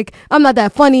charismatic. I'm not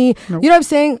that funny. Nope. You know what I'm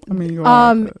saying? I mean, you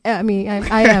are. I am.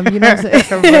 You know what I'm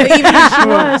saying? But even if she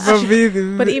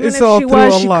was, but even it's if all she through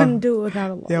was, she Allah. couldn't do it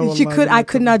without Allah. Yeah, I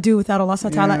could not do without Allah subhanahu wa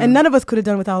ta'ala. Yeah. And none of us could have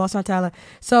done without Allah subhanahu wa ta'ala.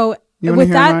 So You with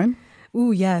hear that, mine?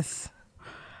 ooh, yes.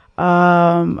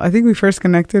 I think we first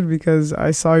connected because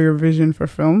I saw your vision for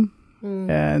film.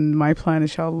 And my plan,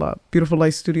 inshallah, Beautiful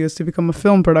Light Studios, to become a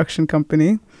film production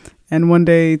company. And one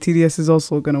day, TDS is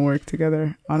also going to work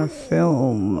together on a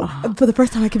film. For the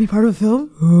first time, I could be part of a film.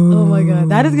 Oh my God,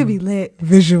 that is gonna be lit.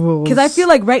 Visuals. Because I feel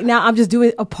like right now I'm just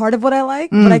doing a part of what I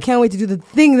like, but I can't wait to do the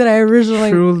thing that I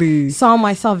originally Truly. saw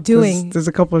myself doing. There's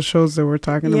a couple of shows that we're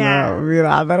talking Yeah.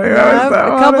 about.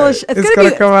 A couple of it's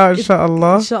going to come out,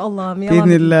 inshallah. Inshallah, may Allah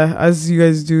Bismillah, as you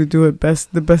guys do it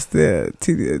best. The best the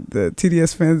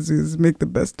TDS fans do is make the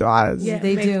best du'as. Yeah,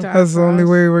 they make do. dua That's the for only us.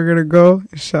 way we're gonna go.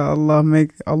 Inshallah,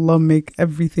 Allah make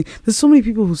everything. There's so many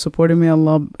people who supported me.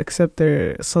 Allah accept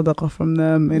their sadaqah from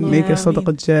them and make a Yeah.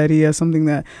 sadaqah jariyah, something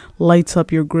that lights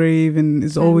up your grave and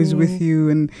is always with you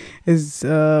and is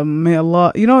may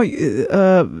Allah. You know,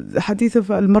 hadith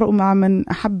of al-mar'u ma'a man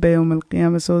ahabba yawm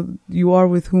al-qiyamah. So you are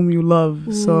with whom you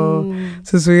love. So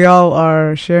since we all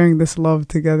are sharing this love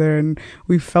together and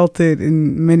we felt it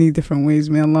in many different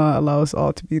ways, may Allah allow us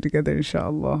all to be together,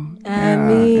 inshallah.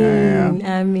 Ameen.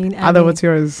 Yeah. Ameen. Ada, what's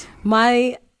yours?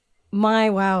 My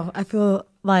wow. I feel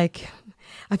like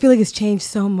it's changed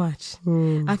so much.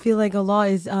 I feel like Allah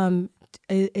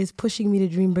is pushing me to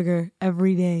dream bigger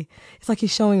every day. It's like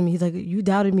He's showing me. He's like, you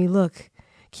doubted me. Look,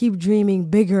 keep dreaming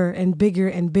bigger and bigger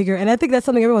and bigger. And I think that's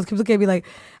something everyone keeps looking at me like,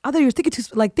 I thought you were thinking too,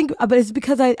 but it's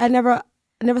because I never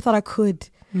thought I could,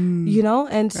 you know?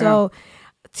 And so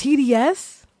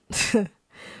TDS,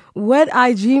 what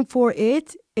I dream for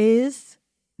it is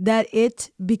that it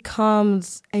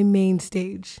becomes a main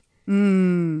stage.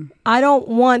 I don't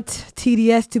want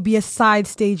TDS to be a side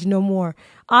stage no more.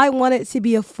 I want it to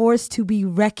be a force to be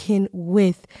reckoned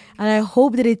with. And I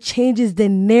hope that it changes the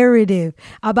narrative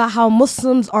about how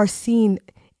Muslims are seen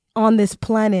on this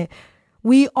planet.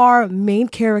 We are main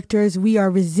characters. We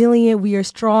are resilient. We are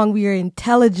strong. We are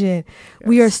intelligent. Yes.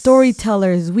 We are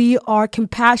storytellers. We are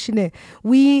compassionate.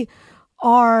 We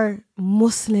are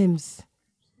Muslims.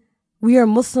 We are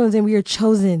Muslims and we are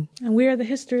chosen. And we are the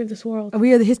history of this world. And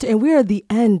we are the history and we are the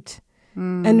end.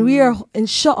 And we are,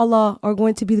 inshallah, are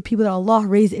going to be the people that Allah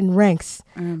raised in ranks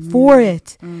for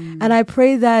it. And I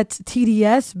pray that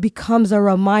TDS becomes a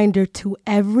reminder to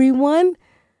everyone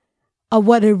of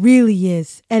what it really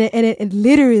is. And it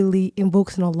literally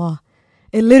invokes in Allah.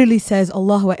 It literally says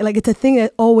Allahu, like it's a thing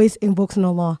that always invokes in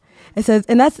Allah. It says,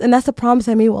 and that's the promise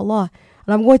I made with Allah. And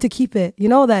and I'm going to keep it. You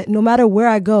know that no matter where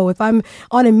I go, if I'm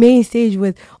on a main stage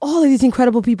with all of these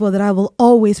incredible people, that I will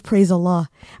always praise Allah.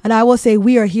 And I will say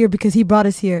we are here because He brought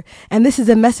us here. And this is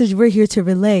a message we're here to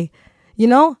relay. You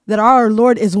know, that our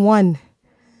Lord is one.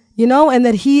 You know, and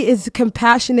that He is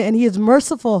compassionate and He is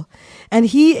merciful. And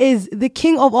He is the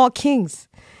King of all kings.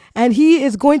 And He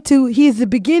is the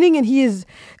beginning and He is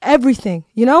everything,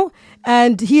 you know?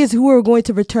 And He is who we're going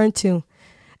to return to.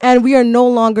 And we are no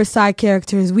longer side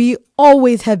characters. We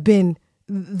always have been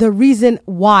the reason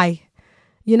why,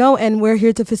 you know? And we're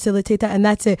here to facilitate that, and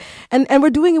that's it. And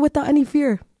we're doing it without any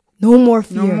fear. No more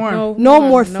fear. No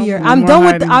more fear. I'm done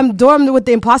with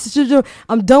the imposter syndrome.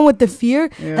 I'm done with the fear.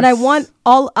 Yes. And I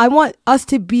want us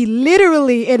to be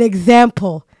literally an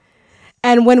example.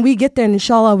 And when we get there, and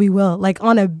inshallah we will, like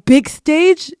on a big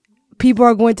stage, people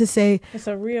are going to say it's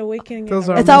a reawakening. It's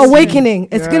an awakening.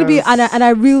 It's going to be, and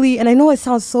I know it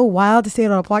sounds so wild to say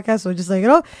it on a podcast, so just like, you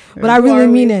know, but I really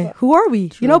mean it. Who are we?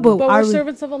 True. You know, but we're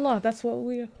servants of Allah. That's what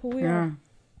we are.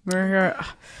 We're here.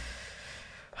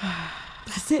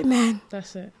 That's it, man.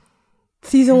 That's it.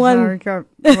 Season 1.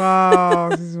 Wow,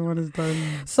 season 1 is done.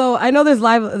 So I know there's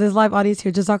live audience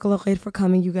here. Jazakallah khair for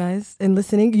coming, you guys, and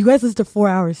listening. You guys listened to 4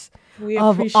 hours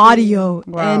of audio,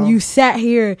 and you sat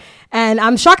here, and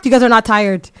I'm shocked you guys are not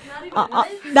tired. Not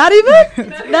even?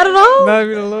 Not at all? Not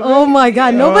even a little bit? Oh my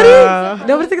God,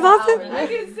 nobody's exhausted? I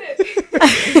can sit.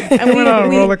 And we on a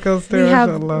roller coaster. We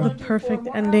have the perfect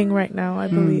ending right now, I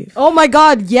believe. Oh my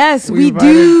God, yes, we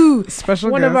do.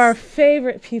 Special One guest. of our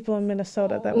favorite people in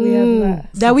Minnesota that we have met.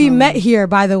 That we met here,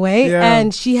 by the way,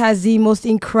 and she has the most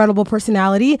incredible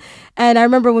personality. And I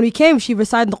remember when we came, she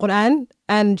recited the Quran,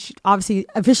 and she obviously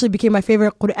officially became my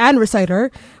favorite Quran reciter.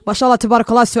 MashaAllah,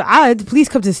 tabarakallah. Su'ad, please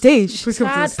come to the stage. Please come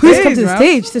to the stage, please come to the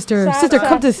stage, sister. Sister,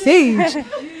 come to the stage.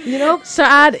 You know,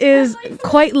 Su'ad is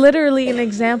quite literally an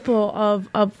example of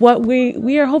what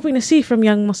we are hoping to see from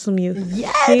young Muslim youth.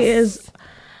 Yes. She is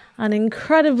an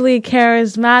incredibly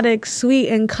charismatic, sweet,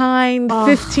 and kind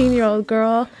 15-year-old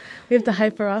girl. We have to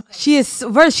hype her up. She is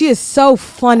so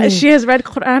funny. She has read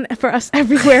Quran for us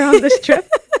everywhere on this trip.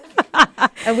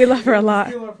 And we love her a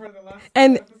lot.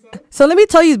 And so let me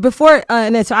tell you before,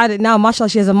 and it's now, mashallah,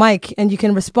 she has a mic and you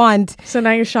can respond. So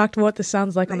now you're shocked what this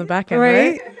sounds like on the back end,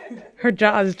 right? Her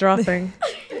jaw is dropping.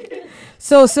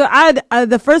 So after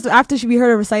we heard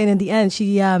her reciting in the end,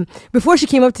 she before she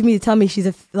came up to me to tell me she's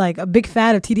a big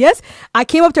fan of TDS, I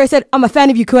came up to her, I said, I'm a fan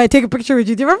of you, could I take a picture with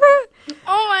you? Do you remember?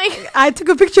 Oh my! I took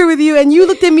a picture with you and you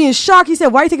looked at me in shock. You said,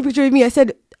 why are you taking a picture with me? I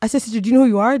said, sister, do you know who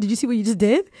you are? Did you see what you just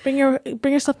did? Bring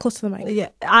yourself close to the mic. Yeah,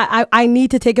 I need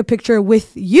to take a picture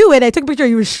with you. And I took a picture.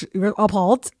 You were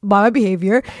appalled by my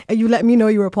behavior, and you let me know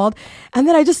you were appalled. And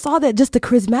then I just saw that just the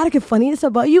charismatic and funniness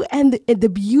about you, and the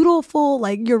beautiful,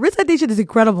 like, your recitation is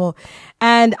incredible.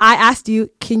 And I asked you,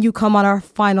 can you come on our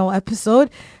final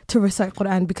episode to recite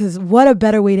Quran? Because what a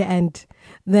better way to end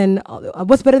than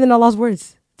what's better than Allah's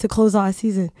words to close out a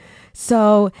season.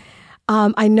 So.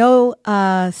 I know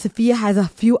Sophia has a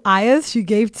few ayahs she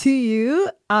gave to you.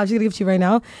 She's gonna give to you right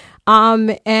now.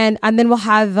 And then we'll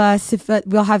have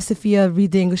Sophia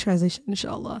read the English translation,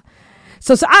 inshallah.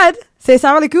 So Su'ad, say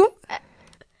assalamu alaikum.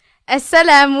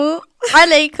 Assalamu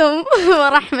alaikum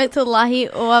wa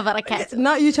rahmatullahi wa barakatuh.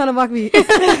 Not you trying to mock me.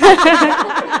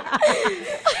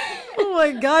 Oh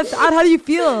my God, Su'ad, how do you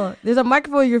feel? There's a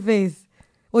microphone in your face.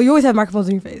 Well, you always have microphones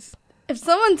in your face. If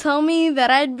someone told me that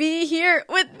I'd be here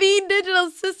with the Digital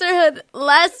Sisterhood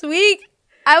last week,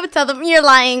 I would tell them, you're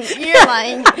lying. You're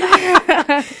lying.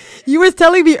 You were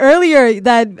telling me earlier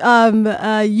that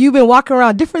you've been walking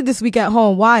around different this week at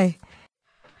home. Why?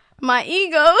 My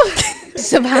ego.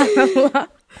 Subhanallah.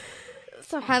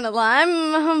 Subhanallah.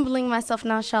 I'm humbling myself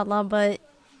now, inshallah, but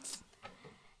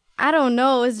I don't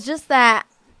know. It's just that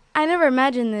I never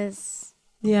imagined this.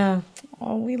 Yeah.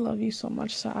 Oh, we love you so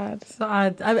much, Saad.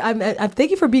 Saad, I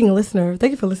thank you for being a listener. Thank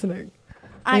you for listening.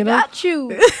 I got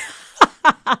you.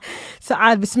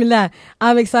 Saad, bismillah.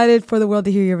 I'm excited for the world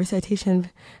to hear your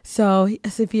recitation. So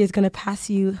Sophia is going to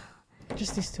pass you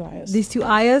just these two ayahs. These two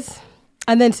ayahs.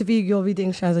 And then Sophia, you'll read the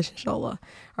English translation, inshallah.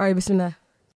 All right, bismillah.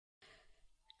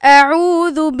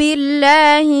 أعوذ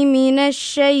بالله من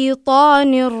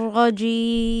الشيطان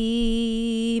الرجيم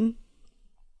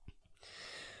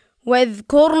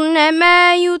واذكرن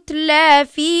ما يتلى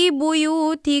في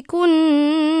بيوتكن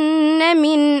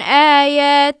من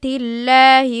آيات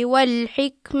الله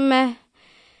والحكمة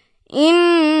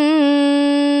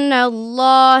إن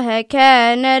الله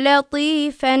كان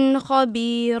لطيفا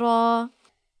خبيرا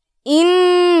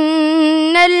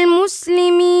إن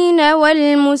المسلمين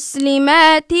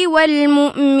والمسلمات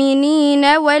والمؤمنين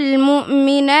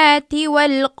والمؤمنات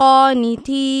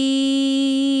والقانتين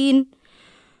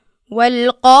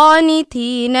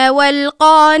والقانتين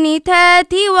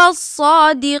والقانتات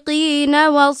والصادقين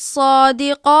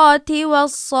والصادقات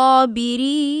والصابرين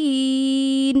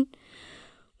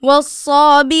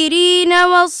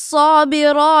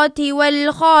والصابرات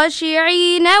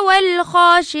والخاشعين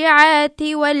والخاشعات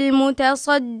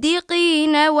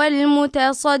والمتصدقين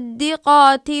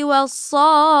والمتصدقات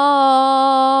والصائمين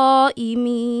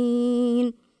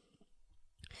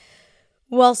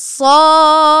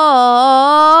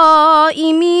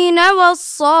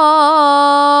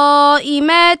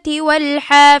والصائمات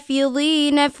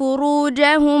والحافظين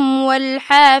فروجهم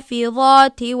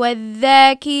والحافظات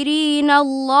والذاكرين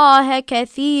الله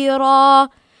كثيرا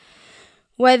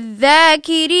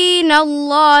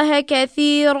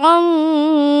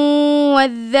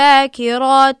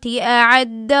والذاكرات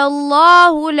أعد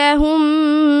الله لهم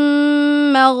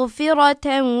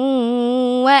مغفرة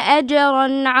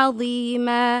وأجرا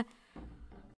عظيما.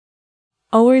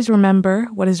 Always remember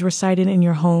what is recited in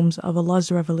your homes of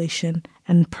Allah's revelation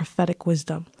and prophetic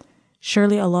wisdom.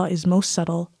 Surely Allah is most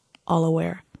subtle, all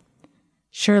aware.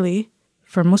 Surely,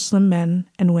 for Muslim men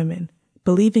and women,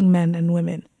 believing men and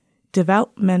women,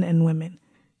 devout men and women,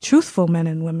 truthful men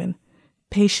and women,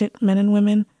 patient men and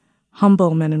women,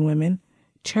 humble men and women,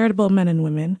 charitable men and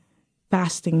women,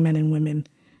 fasting men and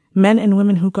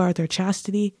women who guard their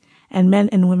chastity, and men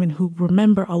and women who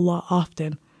remember Allah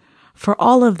often. For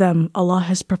all of them, Allah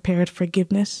has prepared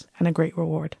forgiveness and a great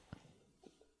reward.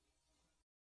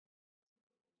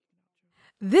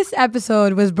 This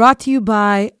episode was brought to you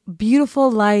by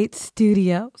Beautiful Light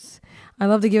Studios. I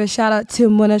love to give a shout out to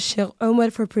Muna Sheikh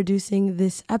Umar for producing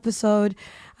this episode.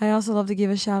 I also love to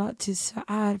give a shout out to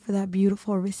Saad for that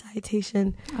beautiful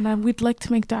recitation. And we'd like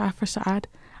to make dua for Saad.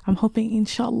 I'm hoping,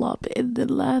 inshallah,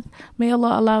 bi'idhnillah, may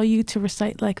Allah allow you to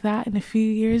recite like that in a few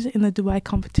years in the Dubai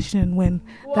competition and win.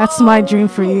 Whoa. That's my dream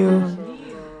for you.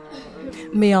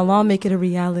 May Allah make it a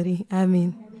reality.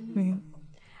 Ameen.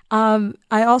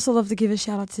 I also love to give a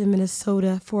shout out to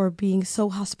Minnesota for being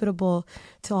so hospitable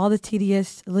to all the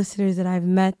TDS listeners that I've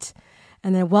met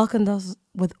and then welcomed us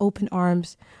with open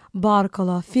arms.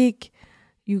 Barakallah feek.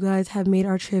 You guys have made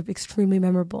our trip extremely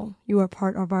memorable. You are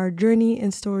part of our journey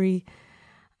and story.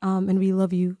 And we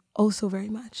love you oh so very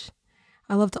much.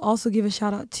 I love to also give a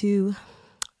shout out to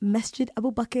Masjid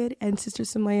Abu Bakr and Sister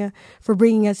Sumaya for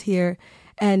bringing us here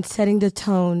and setting the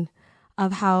tone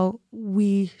of how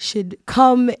we should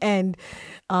come and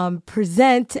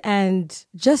present and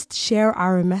just share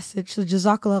our message. So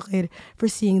Jazakallah khair for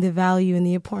seeing the value and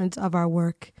the importance of our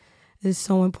work. It is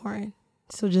so important.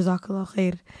 So Jazakallah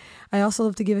khair. I also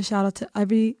love to give a shout out to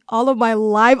all of my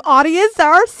live audience that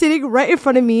are sitting right in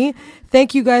front of me.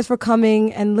 Thank you guys for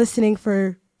coming and listening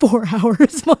for 4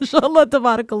 hours. MashaAllah,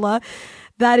 tabarakallah.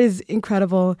 That is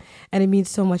incredible and it means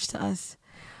so much to us.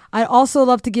 I'd also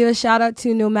love to give a shout out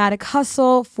to Nomadic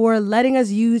Hustle for letting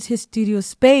us use his studio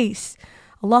space.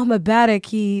 Allahumma barak,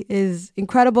 he is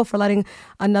incredible for letting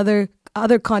other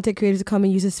content creators come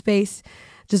and use his space.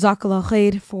 Jazakallah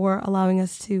khair for allowing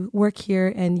us to work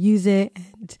here and use it.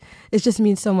 And it just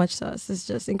means so much to us. It's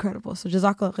just incredible. So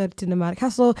Jazakallah khair to Nomadic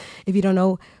Hustle. If you don't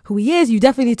know who he is, you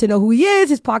definitely need to know who he is.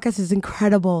 His podcast is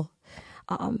incredible.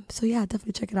 So yeah,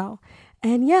 definitely check it out.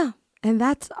 And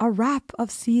that's a wrap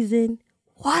of season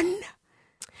 1.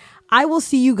 I will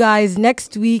see you guys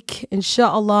next week,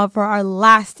 inshallah, for our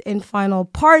last and final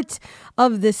part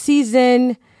of the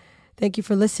season. Thank you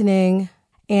for listening.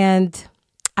 And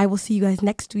I will see you guys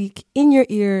next week in your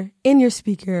ear, in your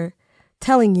speaker,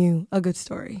 telling you a good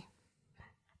story.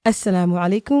 Assalamu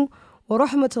alaikum wa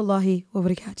rahmatullahi wa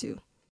barakatuh.